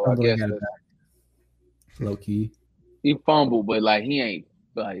Cleveland. So I guess low key. He fumbled, but like he ain't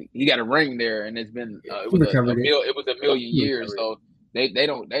like he got a ring there, and it's been it was a million years. So they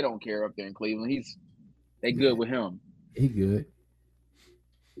don't care up there in Cleveland. They good with him. He good.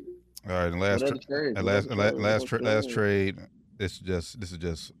 All right, and last trade. This is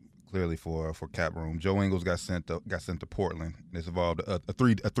just clearly for cap room. Joe Ingles got sent to Portland. This involved a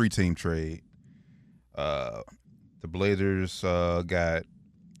three-team trade. The Blazers got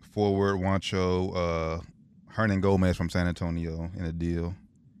forward Juancho Hernan Gomez from San Antonio in a deal,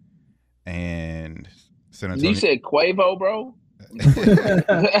 and San Antonio. You said Quavo, bro.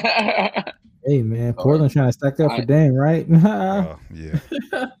 Hey man, Portland trying to stack up for Dame, right? Yeah.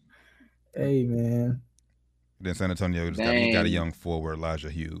 Hey man. Then San Antonio just got a young forward,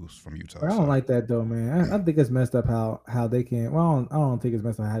 Elijah Hughes from Utah. I don't like that though, man. I think it's messed up how they can. Well, I don't think it's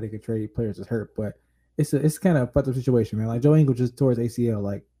messed up how they can trade players that's hurt, but it's kind of a fucked up situation, man. Like Joe Ingles just tore his ACL,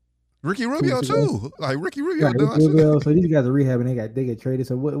 like Ricky Rubio too. Like Ricky Rubio. So these guys are rehabbing. They get traded.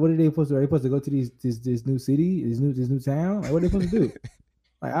 So what are they supposed to do? Are they supposed to go to this new city, this new town? Like what are they supposed to do?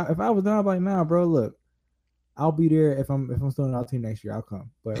 Like if I was done, I'm like, nah, bro, look. I'll be there if I'm still in our team next year. I'll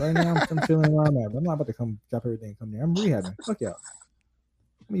come, but right now I'm chilling where I'm at. I'm not about to come drop everything and come there. I'm rehabbing. Fuck y'all.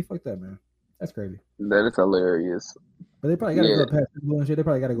 I mean, fuck that, man. That's crazy. That is hilarious. But they probably got to go past physical and shit. They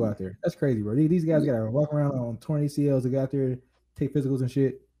probably got to go out there. That's crazy, bro. These guys got to walk around on torn ACLs to go out there, take physicals and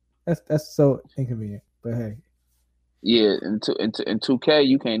shit. That's so inconvenient. But hey. Yeah, in 2K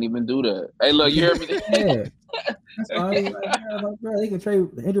you can't even do that. Hey, look, you hear me? Yeah. That's all bro, they can trade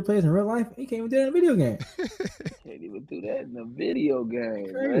injured players in real life. He can't even do that in a video game. Can't even do that in a video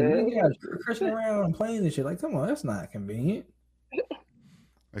game, man. You guys crashing around and playing and shit. Like, come on, that's not convenient.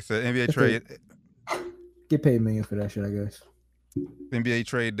 I said NBA trade. Get paid millions for that shit, I guess. NBA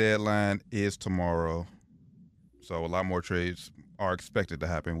trade deadline is tomorrow, so a lot more trades are expected to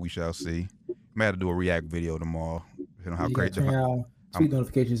happen. We shall see. May have to do a react video tomorrow. You know how great. Turn y'all tweet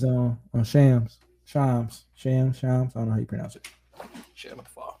notifications on Shams. Shams. I don't know how you pronounce it. Shams.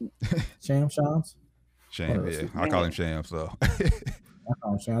 Shams, yeah. I call him Shams, though. I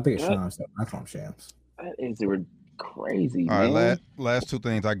call him Shams. I think it's Shams. I call him Shams. That is crazy, All man. right, last two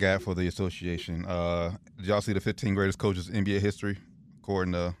things I got for the association. Did y'all see the 15 greatest coaches in NBA history,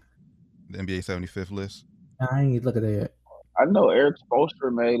 according to the NBA 75th list? I ain't look at that yet. I know Eric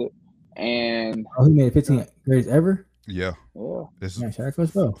Spoelstra made it, and he made 15 greatest ever. Yeah. This is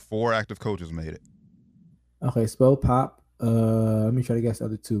 4 active coaches made it. Okay, Spo, Pop. Let me try to guess the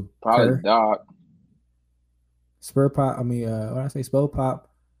other two. Probably Doc. Pop. I mean, when I say Spo, Pop,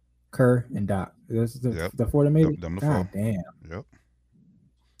 Kerr, and Doc. That's the 4 that made it. God damn. Yep.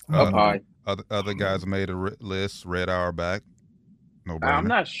 Up high. Other guys made a list. Red Auerbach. No brainer. I'm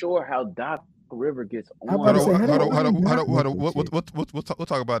not sure how Doc River gets on. We'll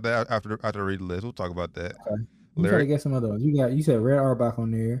talk about that after I read the list. We'll talk about that. Okay. I'm trying to get some other ones. You said Red Auerbach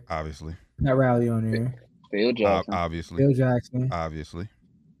on there. Obviously. Pat Riley on there. Phil Jackson. Obviously. Phil Jackson. Obviously.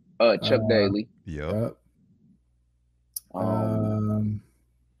 Chuck Daly. Yep.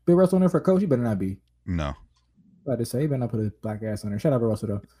 Bill Russell on there for coach. You better not be. No. About to say, you better not put a black ass on there. Shout out Bill Russell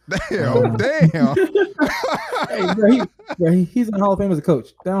though. Damn. Hey, bro, he's in the Hall of Fame as a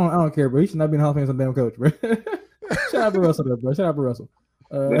coach. I don't care, bro. He should not be in the Hall of Fame as a damn coach, bro. Shout out Bill Russell though, bro. Shout out Bill Russell.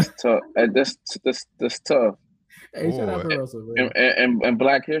 That's tough. That's tough. Hey, shout out Bill Russell, bro. And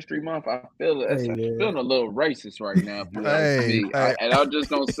Black History Month, I feel it. I'm feeling a little racist right now. And I'm just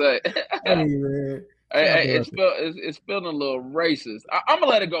gonna say, it's feeling a little racist. I'm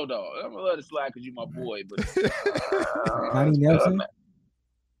gonna let it go, dog. I'm gonna let it slide because you my boy. But Donnie Nelson,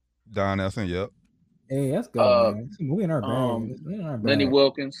 Don Nelson, yep. Hey, let's go, man. We in our bag. Lenny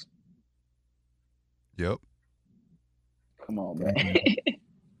Wilkins. Yep. Come on, man.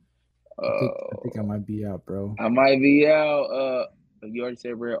 I think I might be out, bro. I might be out. You already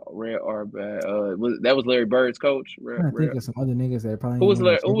said Red Auerbach. That was Larry Bird's coach. I think of some other niggas that probably. Who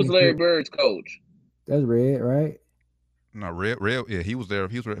was Larry Bird's coach? That's Red, right? No, Red. Yeah, he was there.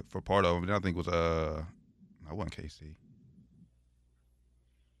 He was there for part of it. I think it was I wasn't KC.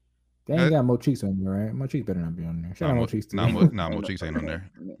 They ain't got Mo Cheeks on there, right? Mo Cheeks better not be on there. Shout out Mo Cheeks too. Mo Cheeks ain't on there.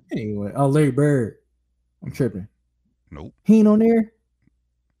 Anyway, Larry Bird. I'm tripping. Nope. He ain't on there?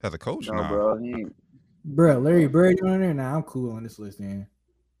 As a coach? No, nah. bro. He ain't. Bro, Larry Bird on there? Nah, I'm cool on this list, man.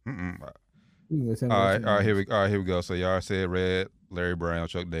 All right, here we go. So y'all said Red, Larry Brown,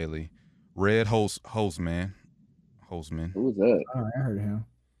 Chuck Daly. Red host, man. Holzman. Who was that? All right, I heard of him.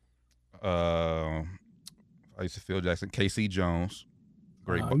 I used to Phil Jackson. KC Jones.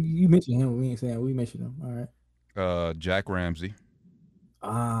 Great. You mentioned him. We ain't saying we mentioned him. All right. Jack Ramsey.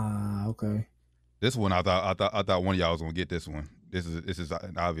 Okay. This one I thought one of y'all was gonna get this one. This is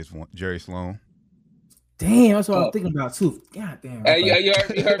an obvious one. Jerry Sloan. Damn, that's what I was thinking about too. God damn. Hey, yeah, you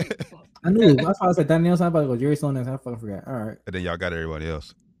heard me. I knew. That's why I said Donnie Nelson. I'm about to go Jerry Sloan next. I fucking forgot. All right. And then y'all got everybody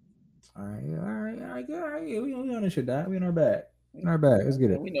else. All right. Yeah, we on this shit, Doc. We in our bag. Let's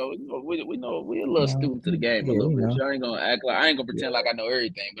get it. We know we're a little student to the game a little bit. So I ain't gonna act like I ain't gonna pretend like I know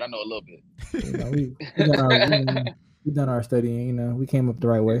everything, but I know a little bit. We done our studying. You know, we came up the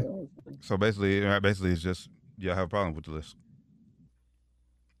right way. So basically, it's just y'all have a problem with the list.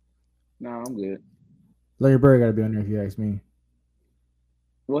 No, I'm good. Larry Bird got to be on there if you ask me.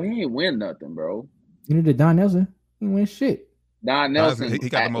 Well, he ain't win nothing, bro. You know, Don Nelson, he didn't win shit. Don Nelson, he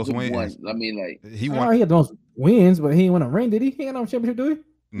got the most wins. I mean, like he won. He got the most wins, but he ain't won a ring, did he? He ain't got no championship, do he?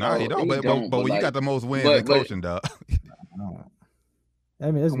 No, he don't. But when you got the most wins in coaching, dog. I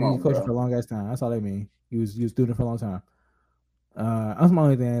mean, that's mean coaching for a long ass time. That's all they mean. He was doing it for a long time. That's my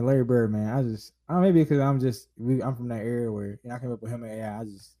only thing. Larry Bird, man. Maybe because I'm from that area where I came up with him and AI. I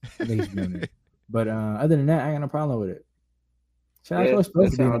think he should be on there. But other than that, I ain't got no problem with it. Shout out Coach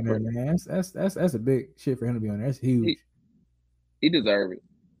Stokes to be on there, man. That's a big shit for him to be on there. That's huge. He deserves it.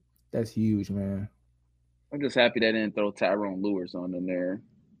 That's huge, man. I'm just happy they didn't throw Tyrone Lewis on in there.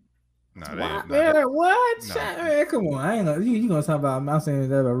 What? Man, come on. I ain't gonna you gonna talk about I'm saying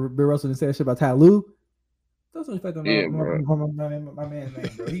that about Bill Russell and said shit about Ty Lue. Don't respect my man's name,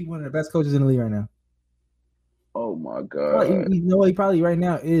 bro. He's one of the best coaches in the league right now. Oh my god. You know he probably right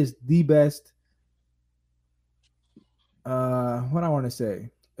now is the best what I want to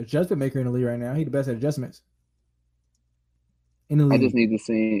say, adjustment maker in the league right now. He's the best at adjustments in the league. I just need to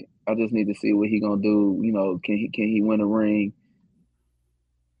see what he gonna do. You know, can he win a ring?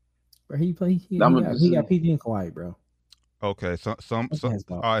 Bro, he got PG and Kawhi, bro. Okay, some coach.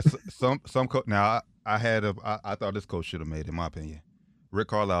 Now I thought this coach should have made it, in my opinion. Rick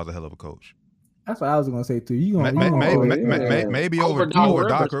Carlisle's a hell of a coach. That's what I was gonna say too. Maybe over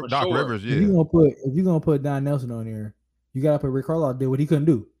Doc Rivers. Yeah. If you're gonna put Don Nelson on there, you gotta put Rick Carlisle did what he couldn't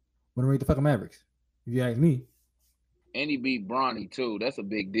do when he made the fucking Mavericks. If you ask me. And he beat Bronny too. That's a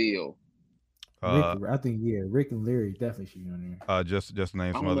big deal. I think Rick and Larry definitely should be on there. Just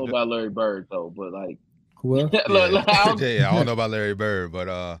name some other. I don't know about Larry Bird though, but like. Who else? I don't know about Larry Bird,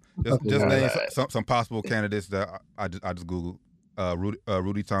 but just name some possible candidates that I just googled.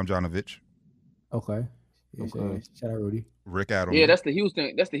 Rudy Tomjanovich. Okay. Shout out Rudy. Rick Adelman. Yeah, that's the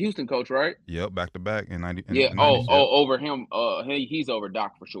Houston coach, right? Yep, back to back in 90. Yeah. Over him. He's over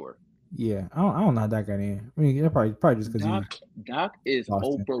Doc for sure. Yeah, I don't know how Doc got in. I mean, probably just because Doc is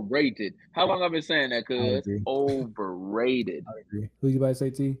overrated. How long I've been saying that? Cause overrated. I agree. Who you about to say,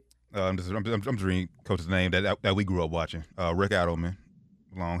 T? I'm just reading coach's name that we grew up watching. Rick Adelman,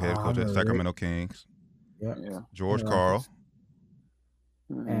 long head coach at Sacramento Kings. Yeah. George Karl.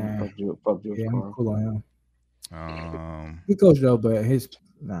 Fuck George I'm Karl. cool on him. Good coach though, but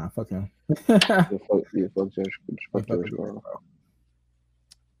fuck him. fuck George Karl.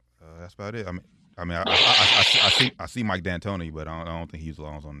 That's about it. I mean, I see Mike D'Antoni, but I don't think he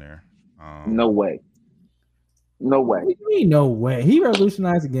belongs on there. No way. What do you mean, no way? He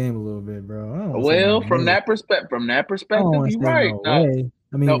revolutionized the game a little bit, bro. Well, from that perspective, you're right. I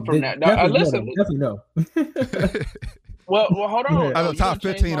mean, definitely no. Well, hold on. As a top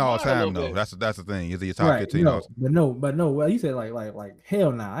 15 all time, though. That's the thing. Is he a top 15? No, but no. Well, you said like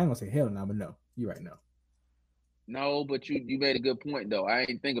hell nah. I ain't gonna say hell nah, but no. You're right, no. No, but you made a good point though. I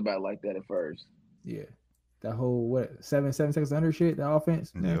ain't think about it like that at first. Yeah, that whole 7 seconds under shit. The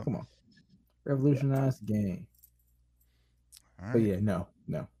offense. Man, come on, revolutionize the game. Right. But yeah, no.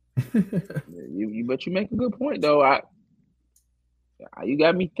 But you make a good point though. You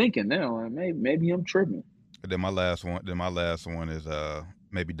got me thinking now. Maybe I'm tripping. Then my last one is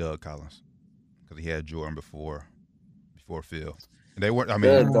maybe Doug Collins, because he had Jordan before Phil. And they weren't. I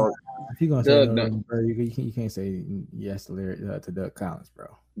mean, if you're gonna say no, you can't say yes to Doug Collins, bro.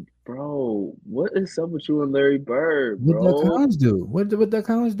 Bro, what is up with you and Larry Bird, bro? What Doug Collins do? What Doug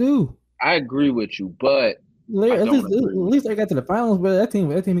Collins do? I agree with you, but at least they got to the finals. But that team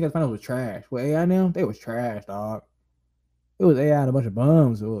got to the finals was trash. With AI now, they was trash, dog. It was AI and a bunch of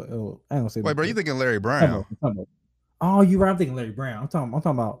bums. I ain't gonna say. Wait, bro, you thinking Larry Brown? Oh, you're right. I'm thinking Larry Brown.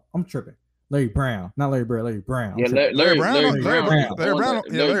 I'm tripping. Larry Brown, not Larry Bird. Larry Brown. Yeah, Larry Brown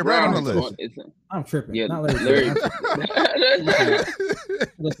on the list. I'm tripping. Yeah, not Larry.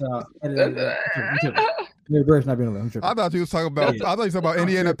 Larry Bird's not being on the list. I'm I tripping. thought you was talking about. That's- I thought you was talking about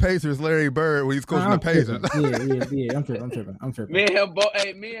Indiana Pacers. Larry Bird when he's coaching I'm the Pacers. tripping. Yeah. I'm tripping. Me and him both.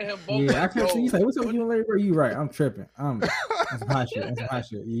 Hey, me and him both. Yeah, I went can't see. You gold. say, what's up with you and Larry Bird? You right. I'm tripping. That's some hot shit.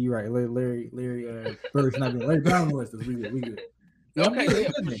 Yeah, you right. Larry Bird's not being. Larry Brown on the list. We good. Yeah, Okay, I'm yeah,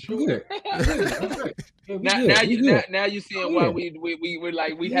 good. for We sure. good. Yeah, we Now, good. now We you good. now you seeing Yeah. why we're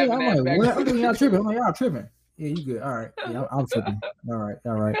like we Yeah, having I'm that like, back. what? I'm thinking y'all tripping. I'm like, y'all tripping. Yeah, you good. All right. Yeah, I'm tripping. All right.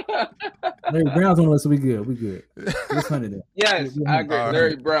 Larry Brown's on the list, so we good. It's 100 there. Yes, We I agree. All right.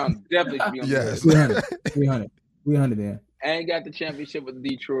 Larry Brown definitely should be on the Yes. list. 300 there. And got the championship with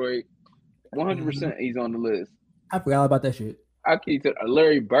Detroit. 100% he's on the list. I forgot all about that shit. I keep it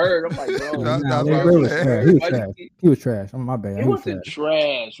Larry Bird. I'm like, bro, That's Nah, what Larry I'm Bird was saying. trash. He was why trash. did He was trash. Oh, my bad. he wasn't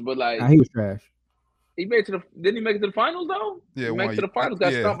trash, but like Nah, he was trash. he made it to the didn't he make it to the finals though? Yeah, he one made it to the year. finals,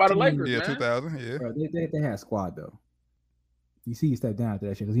 got Yeah. stomped by the Lakers, Yeah, man. 2000. Yeah. Bro, they had a squad though. You see, he stepped down after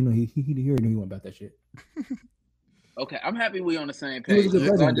that shit because he already knew he went about that shit. Okay, I'm happy we on the same He was page. a good I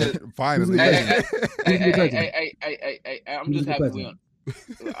president. just, Finally. hey, He was a good president. I'm He was just a happy good we on.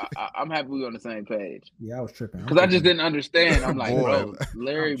 I'm happy we on the same page Yeah, I was tripping. because I just didn't understand. I'm like, Boy. bro,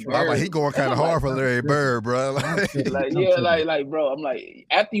 Larry I'm Bird. I'm like, he going kind of hard for Larry Bird, bro. Like, yeah, like, bro. I'm like,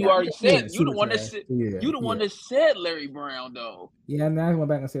 after you already said, you the one that said, you the one that said Larry Brown though. Yeah, now I went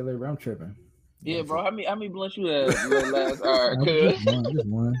back and said Larry Brown. I'm tripping. Yeah, bro. How many blunts you had last? All right, good. Just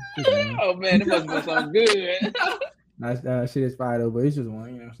one. Oh man, it must have been something good. Nice, shit is fire though, but it's just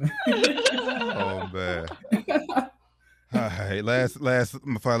one. You know what I'm saying? Oh man. All right,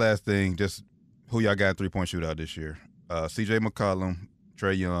 my last thing. Just who y'all got 3-point shootout this year? C.J. McCollum,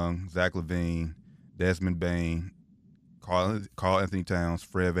 Trae Young, Zach LaVine, Desmond Bain, Carl Anthony Towns,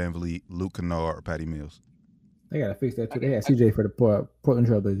 Fred VanVleet, Luke Kennard, or Patty Mills. They gotta fix that too. They had CJ for the Portland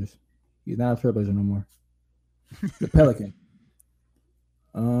Trailblazers. He's not a Trailblazer no more. The Pelican.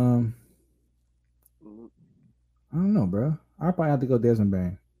 I don't know, bro. I probably have to go Desmond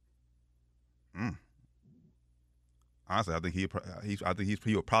Bain. Honestly, I think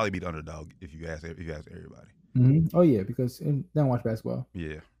he would probably be the underdog if you ask everybody. Mm-hmm. Oh yeah, because they don't watch basketball.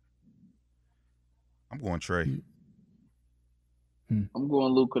 Yeah. I'm going Trae. I'm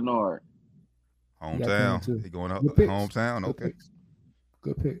going Luke Kennard. Hometown. too. He going up Good picks. hometown. Okay.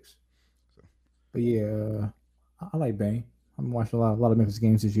 Good picks. But yeah, I like Bain. I'm watching a lot of Memphis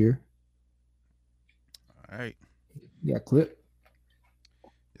games this year. All right. Yeah, Clip.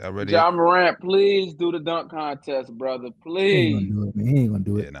 Y'all ready? John Morant, please do the dunk contest, brother. He ain't Please. gonna do it, man. He ain't gonna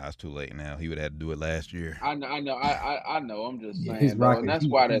do it. Yeah, nah, it's too late now. He would have had to do it last year. I know. I'm just Yeah, saying, his bro. Rockets, And that's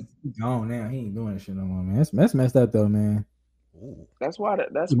why that. he's gone now. He ain't doing that shit no more, man. That's messed up though, man. Ooh. That's why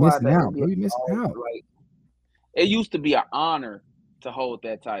that. That's You why missing that. out, bro. You missing out. Like, it used to be an honor to hold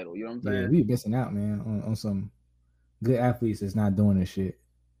that title. You know what I'm Yeah, saying? we missing out, man, on some good athletes that's not doing this shit.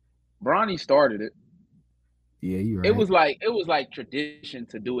 Bronny started it. Yeah, you right. It was like tradition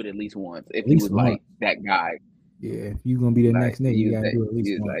to do it at least once. If At he least was once. like that guy, Yeah, if you gonna be the like, next nigga, you gotta do it at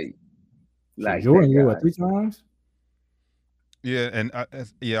least once. like Jordan, that you guy. what 3 times? Yeah, and I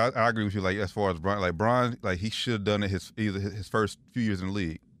agree with you. Like as far as Bron, like he should have done it his first few years in the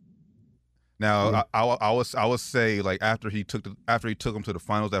league. Now Yeah. I would say like after he took him to the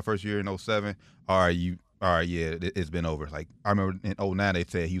finals that first year in 2007. All right, yeah, it's been over. Like I remember in 2009 they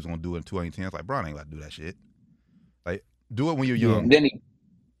said he was gonna do it in 2010. It's like Bron ain't about to do that shit. Like do it when you're young. And then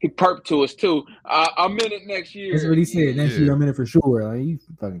he perked to us too. I'm in it next year. That's what he said. Next Yeah. year I'm in it for sure. Like you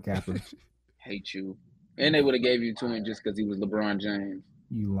fucking capper. Hate you. And they would have gave you to him just because he was LeBron James.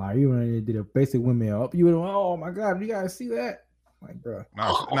 You lie. You would have did a basic windmill up. You would have went, oh my god, you guys see that? Like, bro.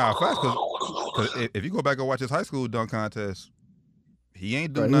 Nah, facts. Because if you go back and watch his high school dunk contest, he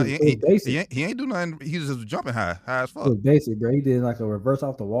ain't do Bro, nothing. it was basic. He ain't do nothing. He was just jumping high as It fuck. was basic, bro. He did like a reverse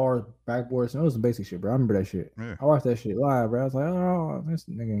off the wall, backboard. So it was some basic shit, bro. I remember that shit. Yeah. I watched that shit live, bro. I was like, oh, this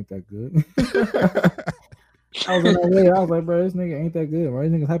nigga ain't that good. I was on that way. I was like, bro, this nigga ain't that good. Bro,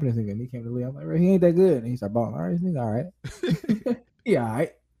 this nigga's hyping this nigga. And he came to the league. I was like, bro, he ain't that good. And he started balling. All right, this nigga, all right. He all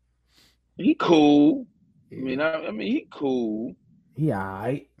right. He cool. Yeah. I mean, he cool. He all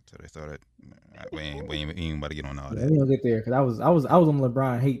right. So they started. We ain't about to get on all Yeah, that. we gonna get there because I was on the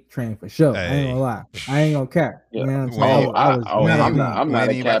LeBron hate train for sure. I ain't gonna lie. I ain't gonna cap. Yeah. You know what I'm Well, saying? I was I'm not not. I'm not a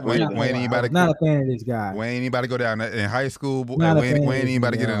Wayne capper. Wayne- either. Wayne ain't about I was to- not a fan of this guy. We ain't about to go down that in high school. Not a We fan of ain't this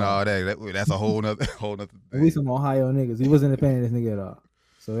about to get nigga, into all that. That's a whole nother We thing. some Ohio niggas. He wasn't a fan of this nigga at all.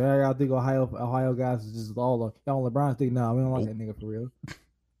 So y'all think Ohio guys is just all y'all LeBron think, nah, we don't like that nigga for real.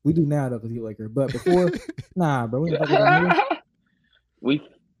 We do now though because he Laker. But before, nah, bro, we don't fuck with that nigga.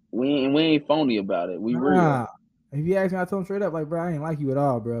 we ain't phony about it. We real. Nah. If you ask me, I told him straight up, like, bro, I ain't like you at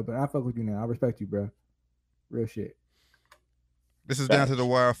all, bro. But I fuck with you now. I respect you, bro. Real shit. This is down to the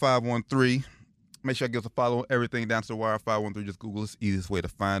wire 513. Make sure you give us a follow. Everything down to the wire 513. Just Google us. Easiest way to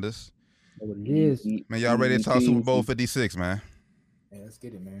find us. That's what it is. Man, y'all ready to talk Super Bowl 56, man? Yeah, let's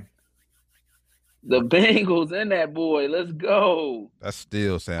get it, man. The Bengals and that boy. Let's go. That's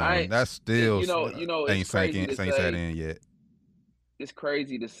still sounding. That's still. It's crazy to ain't say. sat in yet. It's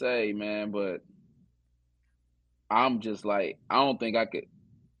crazy to say, man, but I'm just like, I don't think I could.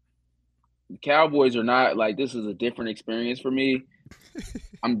 The Cowboys are not like, this is a different experience for me.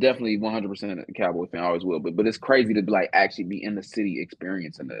 I'm definitely 100% a Cowboy fan. I always will, but it's crazy to be like actually be in the city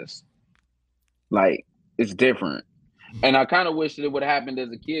experiencing this. Like, it's different. And I kind of wish that it would have happened as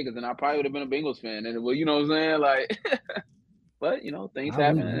a kid, because then I probably would have been a Bengals fan. And well, you know what I'm saying? Like, but you know, things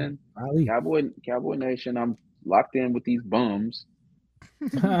happen. And Cowboy Nation, I'm locked in with these bums.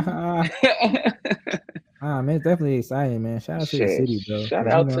 Man, it's definitely exciting, man. Shout out to the city, bro. Shout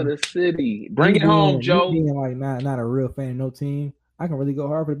out to the city. Bring it home, Joe. Being like not a real fan of no team, I can really go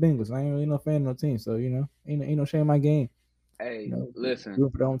hard for the Bengals. I ain't really no fan of no team, so you know, ain't no shame in my game. Hey, you know, listen,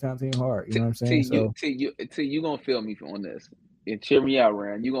 doing for the hometown team hard. You know what I'm saying? You gonna feel me on this and cheer me out,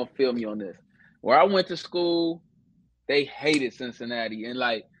 Rand. You gonna feel me on this. Where I went to school, they hated Cincinnati, and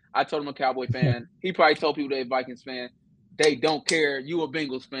like I told him a Cowboy fan. He probably told people they Vikings fan. They don't care. You a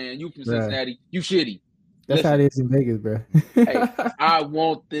Bengals fan. You from Cincinnati. You shitty. That's how it is in Vegas, bro. Hey, I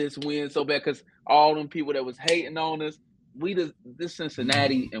want this win so bad, because all them people that was hating on us, this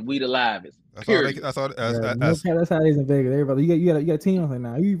Cincinnati and we the livest. That's how it is in Vegas. Everybody, you got a team. I'm like,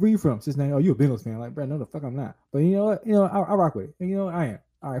 nah, where you from? Cincinnati. Oh, you a Bengals fan? Like, bro, no, the fuck I'm not. But you know what? I rock with it. And you know what? I am.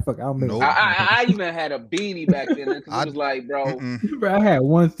 All right, fuck it. Nope. I even had a beanie back then, because it was like, bro. Bro, I had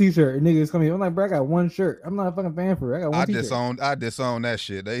one t-shirt and niggas coming. I'm like, bro, I got one shirt. I'm not a fucking fan for it. I got one t-shirt. I disowned that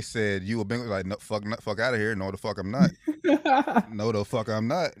shit. They said you a Bengals. Like, no, fuck out of here. No, the fuck I'm not. No, the fuck I'm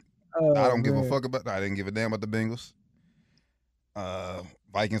not. I don't give a fuck about. I didn't give a damn about the Bengals.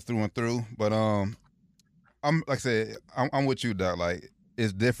 Vikings through and through. But I'm like I said, I'm with you, Doc. Like,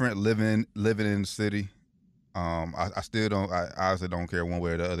 it's different living in the city. I still don't. I honestly don't care one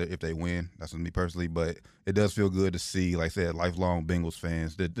way or the other if they win. That's me personally, but it does feel good to see, like I said, lifelong Bengals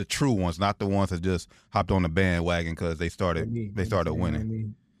fans, the true ones, not the ones that just hopped on the bandwagon because they started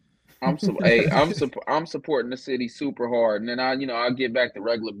winning. I'm supporting the city super hard, and then I'll get back to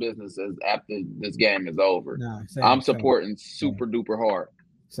regular business after this game is over. I'm supporting super duper hard.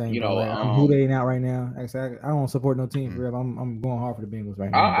 Same, I'm who they out right now. Actually, I don't support no team for real. I'm going hard for the Bengals right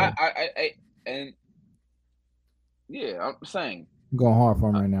now. I'm saying I'm going hard for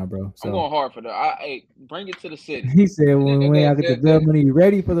him right now, bro. So. I'm going hard for bring it to the city. He said, when I get the dub money, you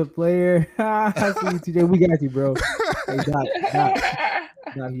ready for the player? I see you, TJ. We got you, bro. Hey, Doc,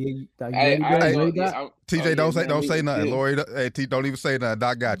 TJ, don't say nothing. Lori, don't even say nothing.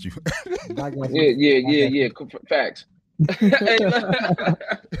 Doc got you. Yeah. Facts.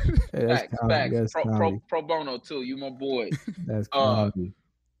 Facts. Pro bono too. You my boy. That's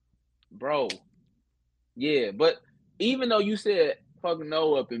bro. Yeah, but even though you said fuck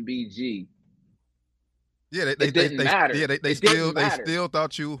no up in BG, they didn't matter. Yeah, they still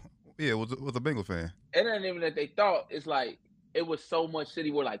thought you was a Bengal fan. It ain't even that they thought. It's like it was so much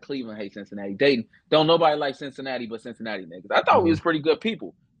city where like Cleveland hates Cincinnati. Dayton don't nobody like Cincinnati but Cincinnati niggas. I thought we was pretty good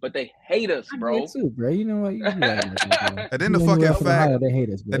people, but they hate us, bro. Too, bro. You know what? And then the fucking fact, they hate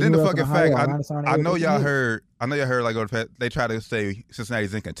us. Bro. And then the fucking fact, I know y'all heard. Like they try to say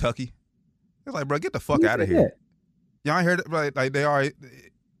Cincinnati's in Kentucky. It's like, bro, get the fuck out of here. Y'all ain't heard it, right? Like they are.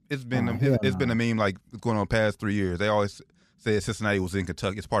 It's been a meme like going on past 3 years. They always say Cincinnati was in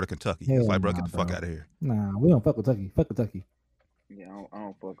Kentucky. It's part of Kentucky. It's like, bro, get the fuck out of here. Nah, we don't fuck Kentucky. Fuck Kentucky. Yeah, I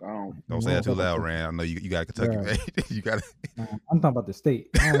don't fuck. Don't say that too loud, Rand. I know you got Kentucky, man. You got it. I'm talking about the state.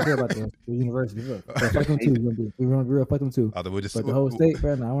 I don't care about the university. Look, fuck them too. We're gonna be real. Fuck them too. But the whole state,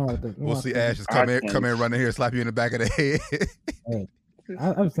 bro. Nah, we'll see Ashes come in, running here, slap you in the back of the head. Hey.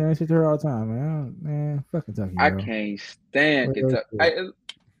 I'm saying shit to her all the time, man. Fuck Kentucky. Bro. I can't stand Kentucky.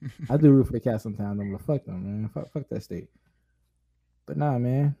 I do root for the Cats sometimes. I'm like, fuck them, man. Fuck that state. But nah,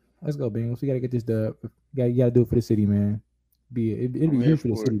 man. Let's go, Bengals. We gotta get this dub. You gotta do it for the city, man. It'd be huge for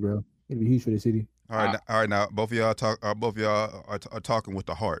the city, bro. It'd be huge for the city. All right. Now both of y'all are talking with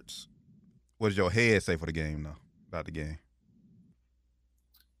the hearts. What does your head say for the game, though? About the game?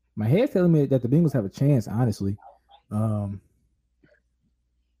 My head's telling me that the Bengals have a chance. Honestly,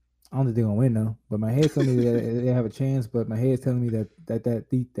 I don't think they're gonna win though, but my head's telling me that they have a chance. But my head's telling me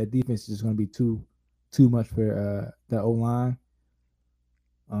that defense is just gonna be too much for that O line.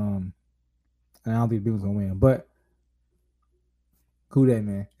 And I don't think the Bengals gonna win. But cool day,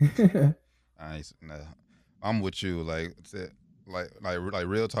 man. I'm with you. Like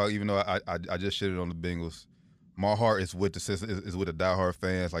real talk. Even though I just shitted on the Bengals, my heart is with the diehard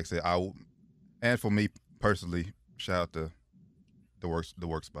fans. Like I said, And for me personally, shout out to the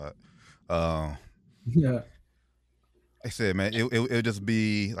work spot. Uh, Yeah. I said, man, it'll just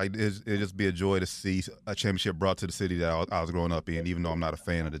be like it'll just be a joy to see a championship brought to the city that I was growing up in, even though I'm not a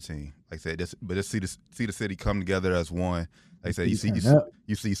fan of the team. Like I said, just see the city come together as one. Like I said,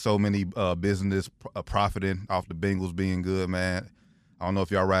 you see so many business profiting off the Bengals being good, man. I don't know if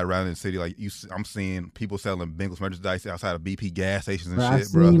y'all ride around in the city like I'm seeing people selling Bengals merchandise outside of BP gas stations and Bro,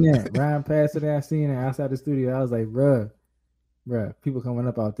 shit, bro. I seen that. Riding past it, I seen it outside the studio. I was like, bruh, people coming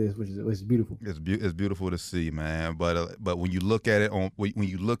up out this, which is beautiful. It's beautiful to see, man. But when you look at it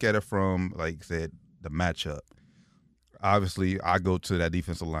from, like I said, the matchup, obviously I go to that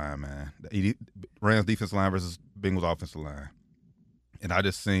defensive line, man. The Rams defensive line versus Bengals offensive line, and I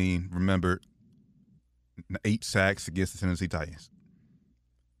just remembered 8 sacks against the Tennessee Titans.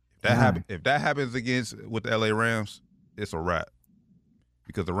 If that happens with the LA Rams, it's a wrap,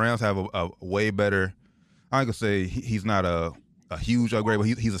 because the Rams have a way better. I ain't gonna say he's not a huge upgrade, but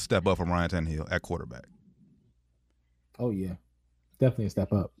he's a step up from Ryan Tannehill at quarterback. Oh yeah, definitely a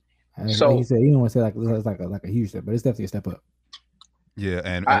step up. So like you said, you don't want to say it's like a huge step, but it's definitely a step up. Yeah,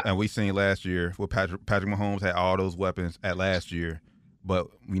 and we seen last year where Patrick Mahomes had all those weapons at last year, but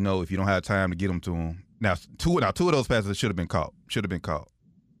we know if you don't have time to get them to him, now two of those passes should have been caught.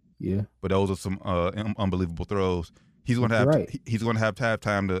 Yeah, but those are some unbelievable throws. He's going to have to have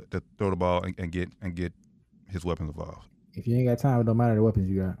time to throw the ball and get his weapons involved. If you ain't got time, it don't matter the weapons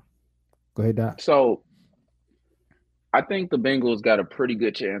you got. Go ahead, Doc. So I think the Bengals got a pretty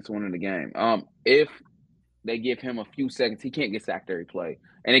good chance of winning the game. If they give him a few seconds, he can't get sacked every play.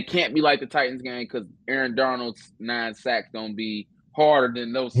 And it can't be like the Titans game, because Aaron Donald's 9 sacks don't be harder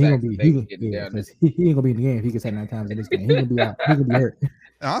than those sacks. He ain't gonna be in the game if he gets sacked 9 times in this game. He gonna be out. He gonna be hurt.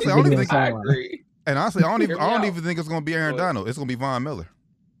 And honestly, I don't even think it's gonna be Aaron Donald. It's gonna be Von Miller.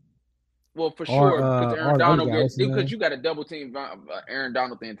 Well, for sure, because Aaron Donald because you got to double team Aaron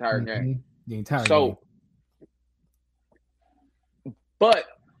Donald the entire game. The entire game. But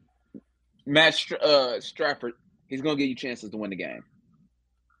Matt Stafford, he's gonna give you chances to win the game.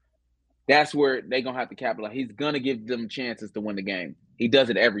 That's where they're gonna have to capitalize. He's gonna give them chances to win the game. He does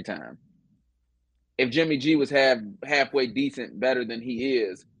it every time. If Jimmy G was halfway decent, better than he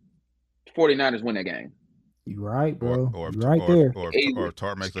is, 49ers win that game. You right, bro. Or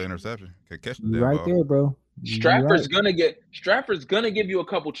Tart makes an interception. Could catch the you right ball. there, bro. Stafford's gonna give you a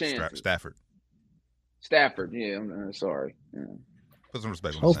couple chances. Stafford, yeah. I'm sorry. Yeah. Put some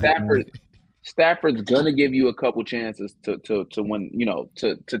respect on Stafford. Stafford's gonna give you a couple chances to win.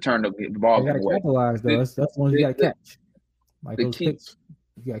 To turn the ball away. You gotta capitalize though. That's the one you gotta catch. Like those picks,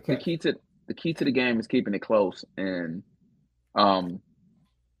 you gotta catch. The key to the game is keeping it close, and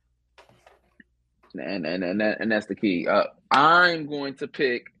that's the key. I'm going to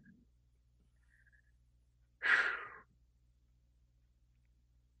pick.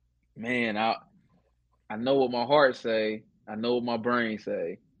 Man, I know what my heart say. I know what my brain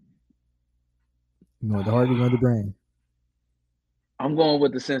say. You know, the heart you going to brain. I'm going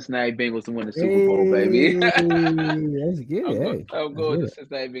with the Cincinnati Bengals to win the Super Bowl, baby. That's good. I'm going with the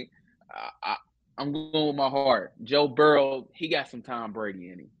Cincinnati Bengals. I'm going with my heart. Joe Burrow, he got some Tom Brady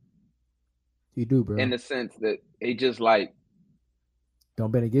in him. He do, bro. In the sense that he just like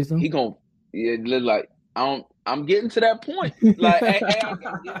don't bet against him. He gonna like I'm getting to that point. Like hey, I'm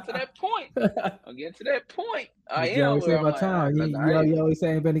getting to that point. I'm getting to that point. I am. You always say about Tom. You always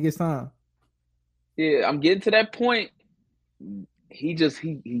say bet against Tom. Yeah, I'm getting to that point. He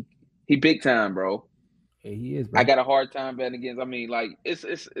big time, bro. Yeah, he is, bro. I got a hard time betting against. I mean, like it's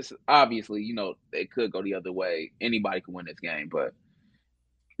obviously, it could go the other way. Anybody can win this game, but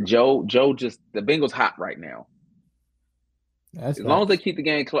Joe just the Bengals hot right now. As long as they keep the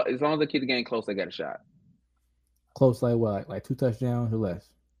game close, they got a shot. Close like what? Like 2 touchdowns or less?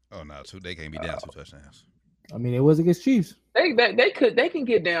 Oh no, they can't be down 2 touchdowns. I mean, it was against Chiefs. They can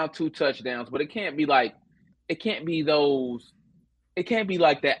get down 2 touchdowns, but it can't be like that.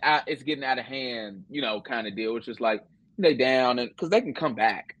 It's getting out of hand, kind of deal. It's just like they down, and because they can come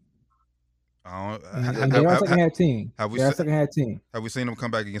back. They're a second-half team. Have we seen them come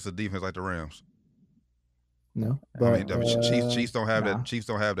back against a defense like the Rams? No, but I mean, Chiefs don't have that. Chiefs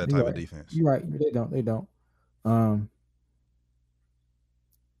don't have that type of defense. You're right. They don't.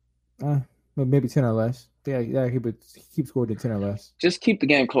 Maybe 10 or less. Yeah, keep scoring to 10 or less. Just keep the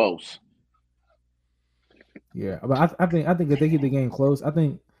game close. Yeah, but I think if they keep the game close, I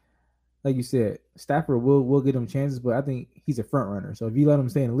think, like you said, Stafford will get them chances, but I think he's a front runner. So if you let him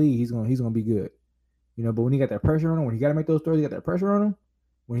stay in the league, he's gonna be good. But when he got that pressure on him, when he got to make those throws, he got that pressure on him.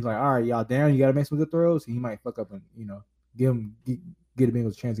 When he's like, all right, y'all down, you got to make some good throws, he might fuck up and give him give the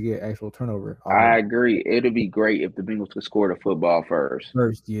Bengals a chance to get actual turnover. I agree. It'd be great if the Bengals could score the football first.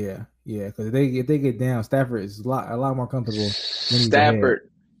 First, yeah, because if they get down, Stafford is a lot more comfortable. Stafford,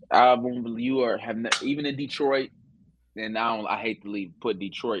 even in Detroit, and I hate to put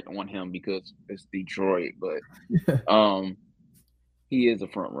Detroit on him because it's Detroit, but he is a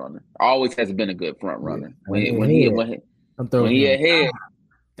front runner. Always has been a good front runner. Yeah. When he ahead,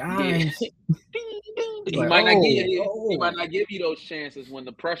 dimes. He might not give you those chances when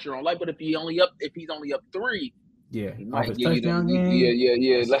the pressure on. But if he's only up 3, yeah, he might give you them. Game.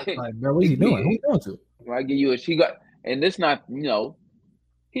 Yeah. Like, bro, what are you doing? Who you going to? I give you and this not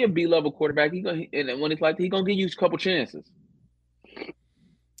he a B-level quarterback. And when it's like he gonna give you a couple chances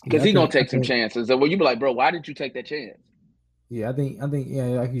because he gonna take some chances. And you be like, bro, why did you take that chance? Yeah, I think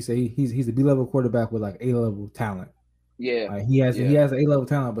like you say, he's a B-level quarterback with like A-level talent. Yeah, like he has A-level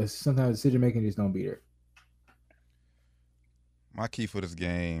talent, but sometimes decision making just don't be there. My key for this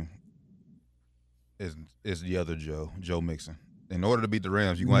game is the other Joe Mixon. In order to beat the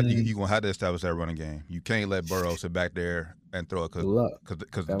Rams, you're gonna have to establish that running game. You can't let Burrow sit back there and throw it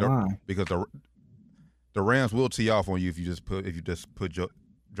because the Rams will tee off on you if you just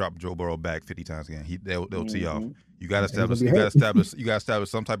drop Joe Burrow back 50 times a game. They'll tee off. You got to establish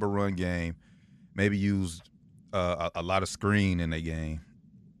some type of run game. Maybe use a lot of screen in the game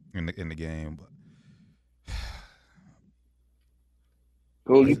in the game.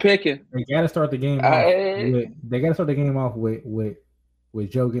 Who you picking? They got to start the game off with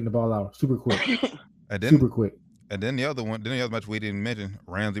Joe getting the ball out super quick. Super quick. And then the other match we didn't mention,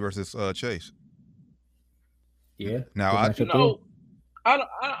 Ramsey versus Chase. Yeah. Now I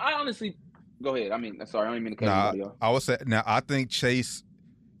honestly go ahead. I mean, sorry, I don't mean to cut anybody off. I would say now I think Chase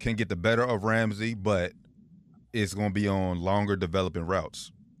can get the better of Ramsey, but it's going to be on longer developing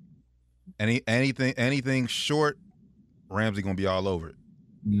routes. Anything short, Ramsey going to be all over it.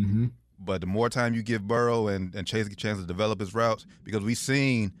 Mm-hmm. But the more time you give Burrow and Chase a chance to develop his routes, because we've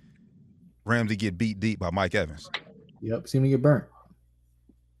seen Ramsey get beat deep by Mike Evans. Yep, seen him get burnt.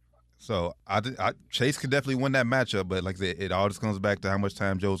 So Chase could definitely win that matchup, but like I said, it all just comes back to how much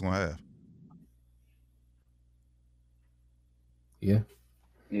time Joe's going to have. Yeah.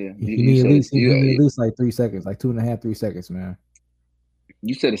 Yeah. You need at least like 3 seconds, like 2.5, 3 seconds, man.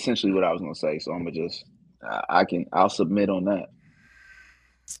 You said essentially what I was going to say, so I'm going to just I'll submit on that.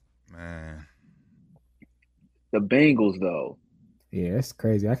 Man. The Bengals, though. Yeah, it's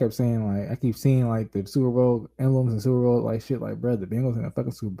crazy. I keep seeing the Super Bowl emblems and Super Bowl like shit. Like, bro, the Bengals in the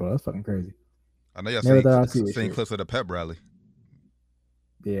fucking Super Bowl. That's fucking crazy. I know y'all seen clips of the pep rally.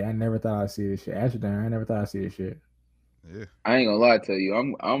 Yeah, I never thought I'd see this shit. Ashdown, I never thought I'd see this shit. Yeah, I ain't gonna lie to you.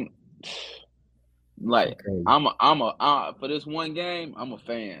 I'm like for this one game, I'm a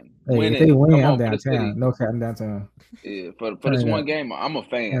fan. Hey, if they win, I'm downtown. No cap, I'm downtown. Yeah, for this one game, I'm a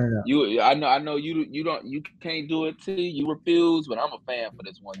fan. I know you can't do it too. You refuse, but I'm a fan for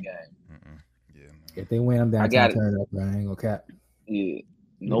this one game. Yeah, no. If they win, I'm downtown. I got it. Turn it up, bro. I ain't gonna cap. Yeah,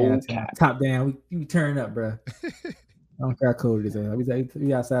 no cap. Top down, we turn up, bro. I don't care how cold it is.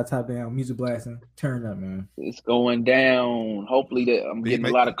 We outside, top down, music blasting, turn up, man. It's going down. Hopefully, I'm getting a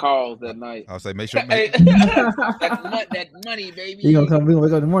lot of calls that night. I'll say, make sure. that money, baby. We gonna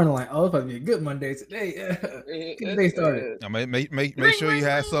wake up in the morning like, oh, it's about to be a good Monday today. Get the day started. Make sure you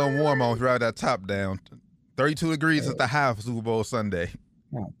have some warm on throughout that top down. 32 degrees is the high for Super Bowl Sunday.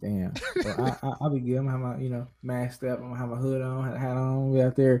 God damn. Well, I'll be good. I'm gonna have my masked up. I'm gonna have my hood on, hat on. We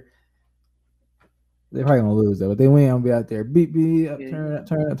out there. They're probably gonna lose though. But they win, I'm gonna be out there. Beep, up, turn up.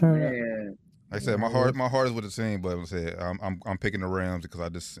 Like I said, my heart is with the team, but I'm picking the Rams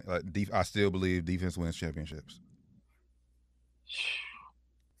because I still believe defense wins championships.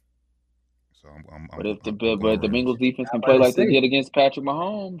 So but if the Bengals defense can play like they did against Patrick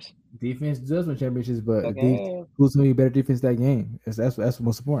Mahomes, defense does win championships, but who's gonna be better defense that game? That's what's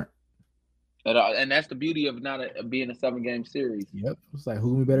most important. And that's the beauty of being a 7-game series. Yep, it's like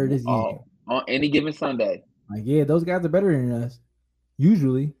who's gonna be better this game on any given Sunday. Like, yeah, those guys are better than us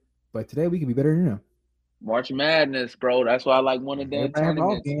usually, but today we can be better than them. March Madness, bro. That's why I like one of them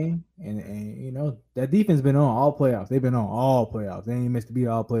tournaments. Game. And you know that defense been on all playoffs. They've been on all playoffs. They ain't missed to beat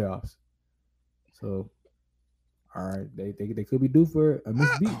all playoffs. So, all right, they could be due for a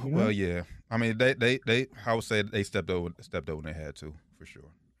missed beat. You know? Well, yeah. I mean, they I would say they stepped over when they had to, for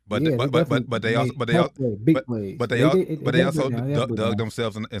sure. But yeah, they also dug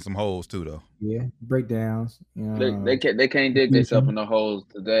themselves in some holes too, though. Yeah, breakdowns. You know, they can't dig themselves in the holes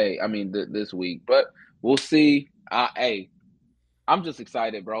today. I mean, this week, but we'll see. I'm just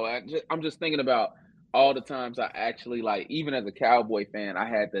excited, bro. I'm just thinking about all the times I actually, like, even as a Cowboy fan, I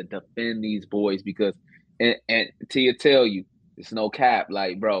had to defend these boys because, and Tia tell you, It's no cap.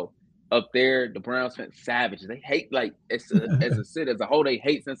 Like, bro, up there, the Browns fans savages. They hate like as a city as a whole. They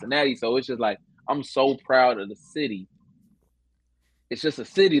hate Cincinnati. So it's just like I'm so proud of the city. It's just a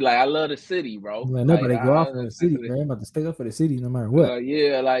city. Like I love the city, bro. Man, Like, nobody go off in the city, man. I'm about to stay up for the city no matter what.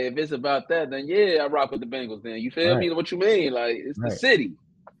 yeah, like if it's about that, then yeah, I rock with the Bengals. Then you feel me? What you mean? Like it's the city.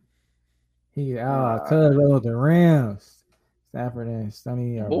 He cuz with the Rams. Stafford and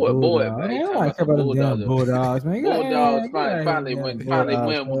Sonny are Bulldogs. Man, I don't care about them damn Bulldogs, man. Bulldogs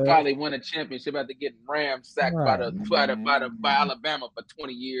finally win a championship after getting Rams sacked by Alabama for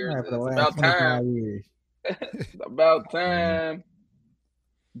 20 years. It's about time. It's about time.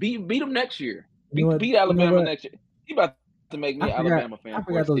 Beat them next year. Beat Alabama next year. You about to make me an Alabama fan. I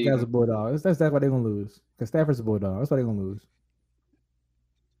forgot those guys are Bulldogs. That's why they're gonna lose. Because Stafford's a Bulldog. That's why they're gonna lose.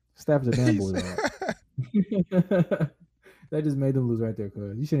 Stafford's a damn Bulldog. That just made them lose right there,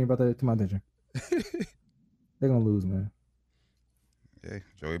 cuz. You shouldn't have brought that to my attention. They're gonna lose, man. Yeah,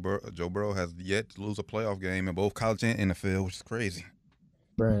 Joe Burrow has yet to lose a playoff game in both college and NFL, which is crazy.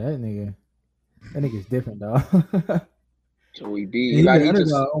 Bro, that nigga's different, dog. Joey B. He's been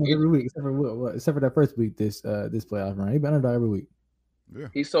underdog almost every week, except for that first week this playoff run. He's been underdog every week. Yeah.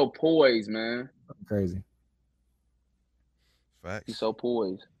 He's so poised, man. Crazy. Facts. He's so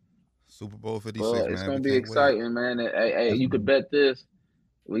poised. Super Bowl 56, well, man. It's gonna be exciting, man. Hey, you could bet this.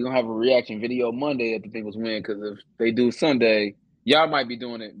 We're gonna have a reaction video Monday if the Bengals win, because if they do Sunday, y'all might be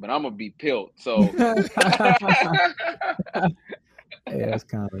doing it, but I'm gonna be pilled. So yeah, that's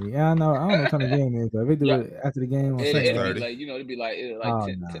comedy. Yeah, I know. I don't know what kind of game it is, but if they do it after the game on Sunday, it'd be like, it'd be like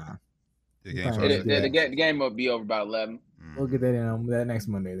 10. The game will be over about 11. We'll get that in on that next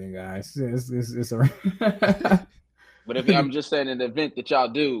Monday, then, guys. It's But if I'm just saying, in the event that y'all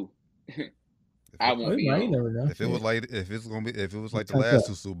do, I won't be on. If it was like the last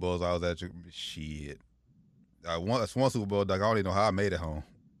two Super Bowls I was at, shit. That's one Super Bowl, dog. I don't even know how I made it home.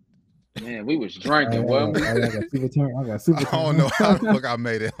 Man, we was drinking, wasn't we? I don't know how the fuck I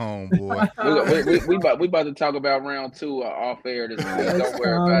made it home, boy. we about to talk about round 2 off air this week. Don't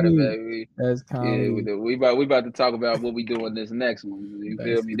worry about it, baby. That's comedy. Yeah, we about to talk about what we doing this next one. You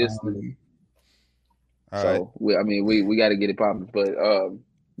feel me? This week. So we got to get it popping. But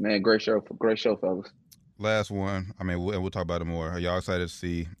man, great show, fellas. Last one. I mean, we'll talk about it more. Are y'all excited to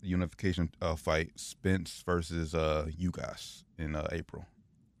see the unification fight, Spence versus Ugas in April?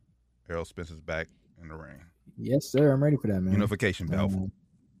 Errol Spence is back in the ring. Yes, sir. I'm ready for that, man. Unification belt.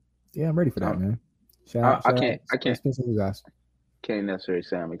 Yeah, I'm ready for that, man. I can't Spence and Ugas. Can't necessarily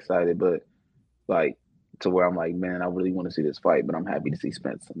say I'm excited, but like to where I'm like, man, I really want to see this fight, but I'm happy to see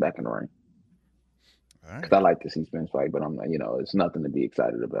Spence back in the ring. Because I like to see Spence fight, but I'm like, it's nothing to be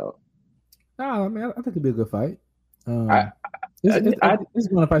excited about. No, I mean, I think it'd be a good fight. This is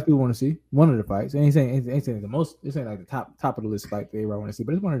one of the fights people want to see. One of the fights. Ain't saying the most. This ain't like the top of the list fight they want to see,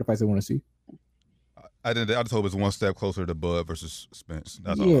 but it's one of the fights they want to see. I just hope it's one step closer to Bud versus Spence.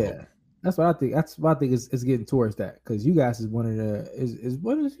 That's all. Yeah, that's what I think. That's what I think is getting towards that, because you guys is one of the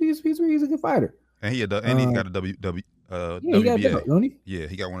he's a good fighter. And he got a WBA. He got a belt, don't he? Yeah,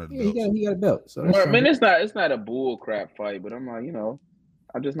 he got one of the belts. He got a belt. So I mean, it's not a bull crap fight, but I'm like,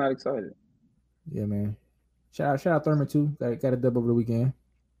 I'm just not excited. Yeah, man. Shout out Thurman too. Got a dub over the weekend.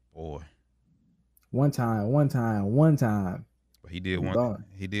 Boy. One time. But he did one.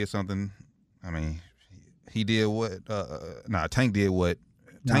 He did something. I mean, he did what? Tank did what?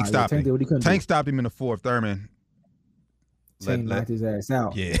 Tank stopped him. Tank stopped him in the fourth. Thurman. Tank knocked his ass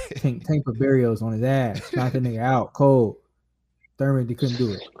out. Yeah. Tank put Barrios on his ass. Knocked the nigga out cold. Thurman couldn't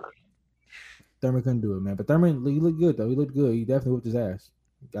do it. Thurman couldn't do it, man. But Thurman, he looked good though. He looked good. He definitely whipped his ass.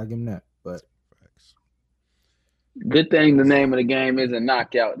 Gotta give him that. But good thing the name of the game isn't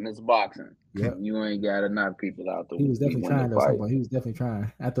knockout and it's boxing. Yep. You ain't gotta knock people out. He was definitely trying though. He was definitely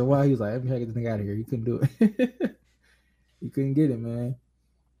trying. After a while, he was like, "Let me try to get this thing out of here." He couldn't do it. He couldn't get it, man.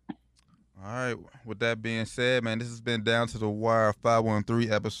 All right. With that being said, man, this has been Down to the Wire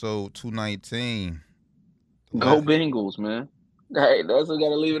 513 episode 219. Go Bengals, man. Hey, that's what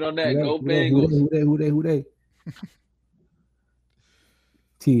gotta leave it on that. Go Bengals. Who they?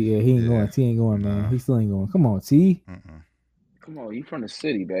 T, yeah, he ain't going. T ain't going, man. He still ain't going. Come on, T. Come on, you from the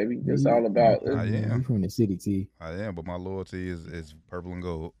city, baby. It's all about. I am. You from the city, T. I am, but my loyalty is purple and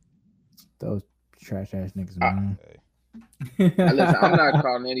gold. Those trash ass niggas, man. Listen, I'm not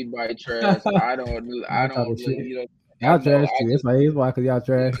calling anybody trash. I don't. Y'all trash too. That's why, because y'all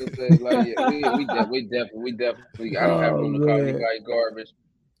trash. We definitely. I don't have room to call anybody garbage.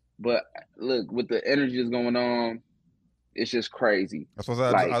 But look, with the energy that's going on, it's just crazy. That's what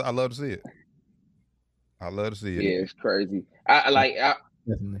I love to see it. I love to see it. Yeah, it's crazy.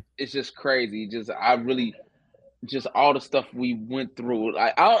 Definitely. It's just crazy. just all the stuff we went through.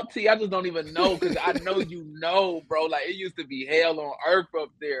 Like I just don't even know because I know bro. Like it used to be hell on earth up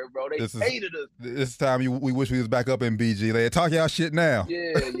there, bro. They hated us. This time we wish we was back up in BG. Like, talk y'all shit now.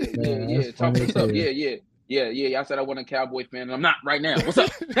 Yeah. Talk us up. Yeah. I said I wasn't a Cowboy fan, and I'm not right now. What's up?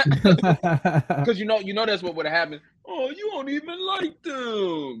 Because you know that's what would have happened. Oh, you don't even like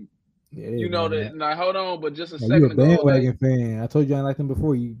them. Yeah, you know man. that. Now hold on, but just a Now, second you a ago, bandwagon fan. I told you I liked them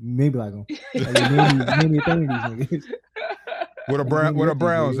before. You maybe like them. Like, maybe a thing these niggas. Where the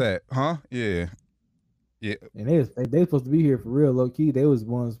Browns at? Huh? Yeah. And they supposed to be here for real, low key. They was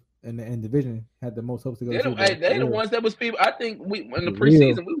ones in the division had the most hopes to go. They the ones that was people. I think we in the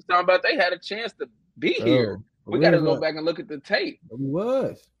preseason we was talking about they had a chance to be here. We got to go back and look at the tape. We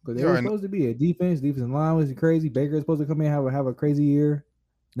was because they were supposed to be a defense line was crazy. Baker was supposed to come in and have a crazy year.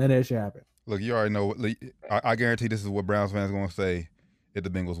 None of that shit happened. Look, you already know. I guarantee this is what Browns fans going to say if the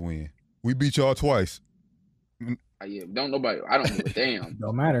Bengals win. We beat y'all twice. Yeah, don't nobody. I don't give a damn.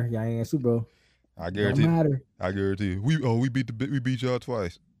 Don't matter. Y'all ain't in Super Bowl. I guarantee. Don't matter. I guarantee. We beat y'all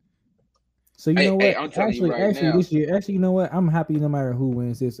twice. So you know what? I'm telling you right actually now. This year, you know what? I'm happy no matter who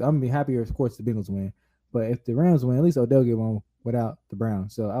wins this. I'm gonna be happier, of course, the Bengals win. But if the Rams win, at least Odell get one without the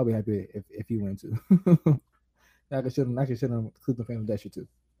Browns. So I'll be happy if he win too. I can show them Cleveland fans that shit too.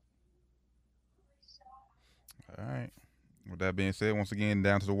 All right. With that being said, once again,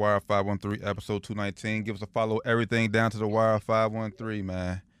 Down to the Wire 513, episode 219. Give us a follow. Everything Down to the Wire 513,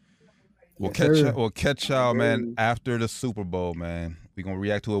 man. We'll catch y'all, man, after the Super Bowl, man. We're gonna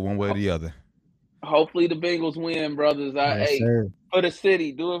react to it one way or the other. Hopefully the Bengals win, brothers. For the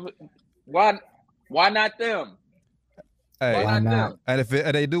city, do it. Why not them? Hey, why not them? And if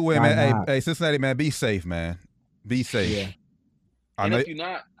they do win, man, hey, Cincinnati, man, be safe, man. Be safe. Yeah. And if you're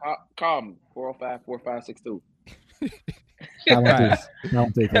not, call me 405-4562.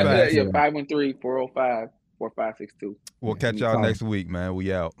 513-405-4562. We'll catch y'all next week, man.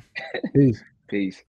 We out. Peace. Peace.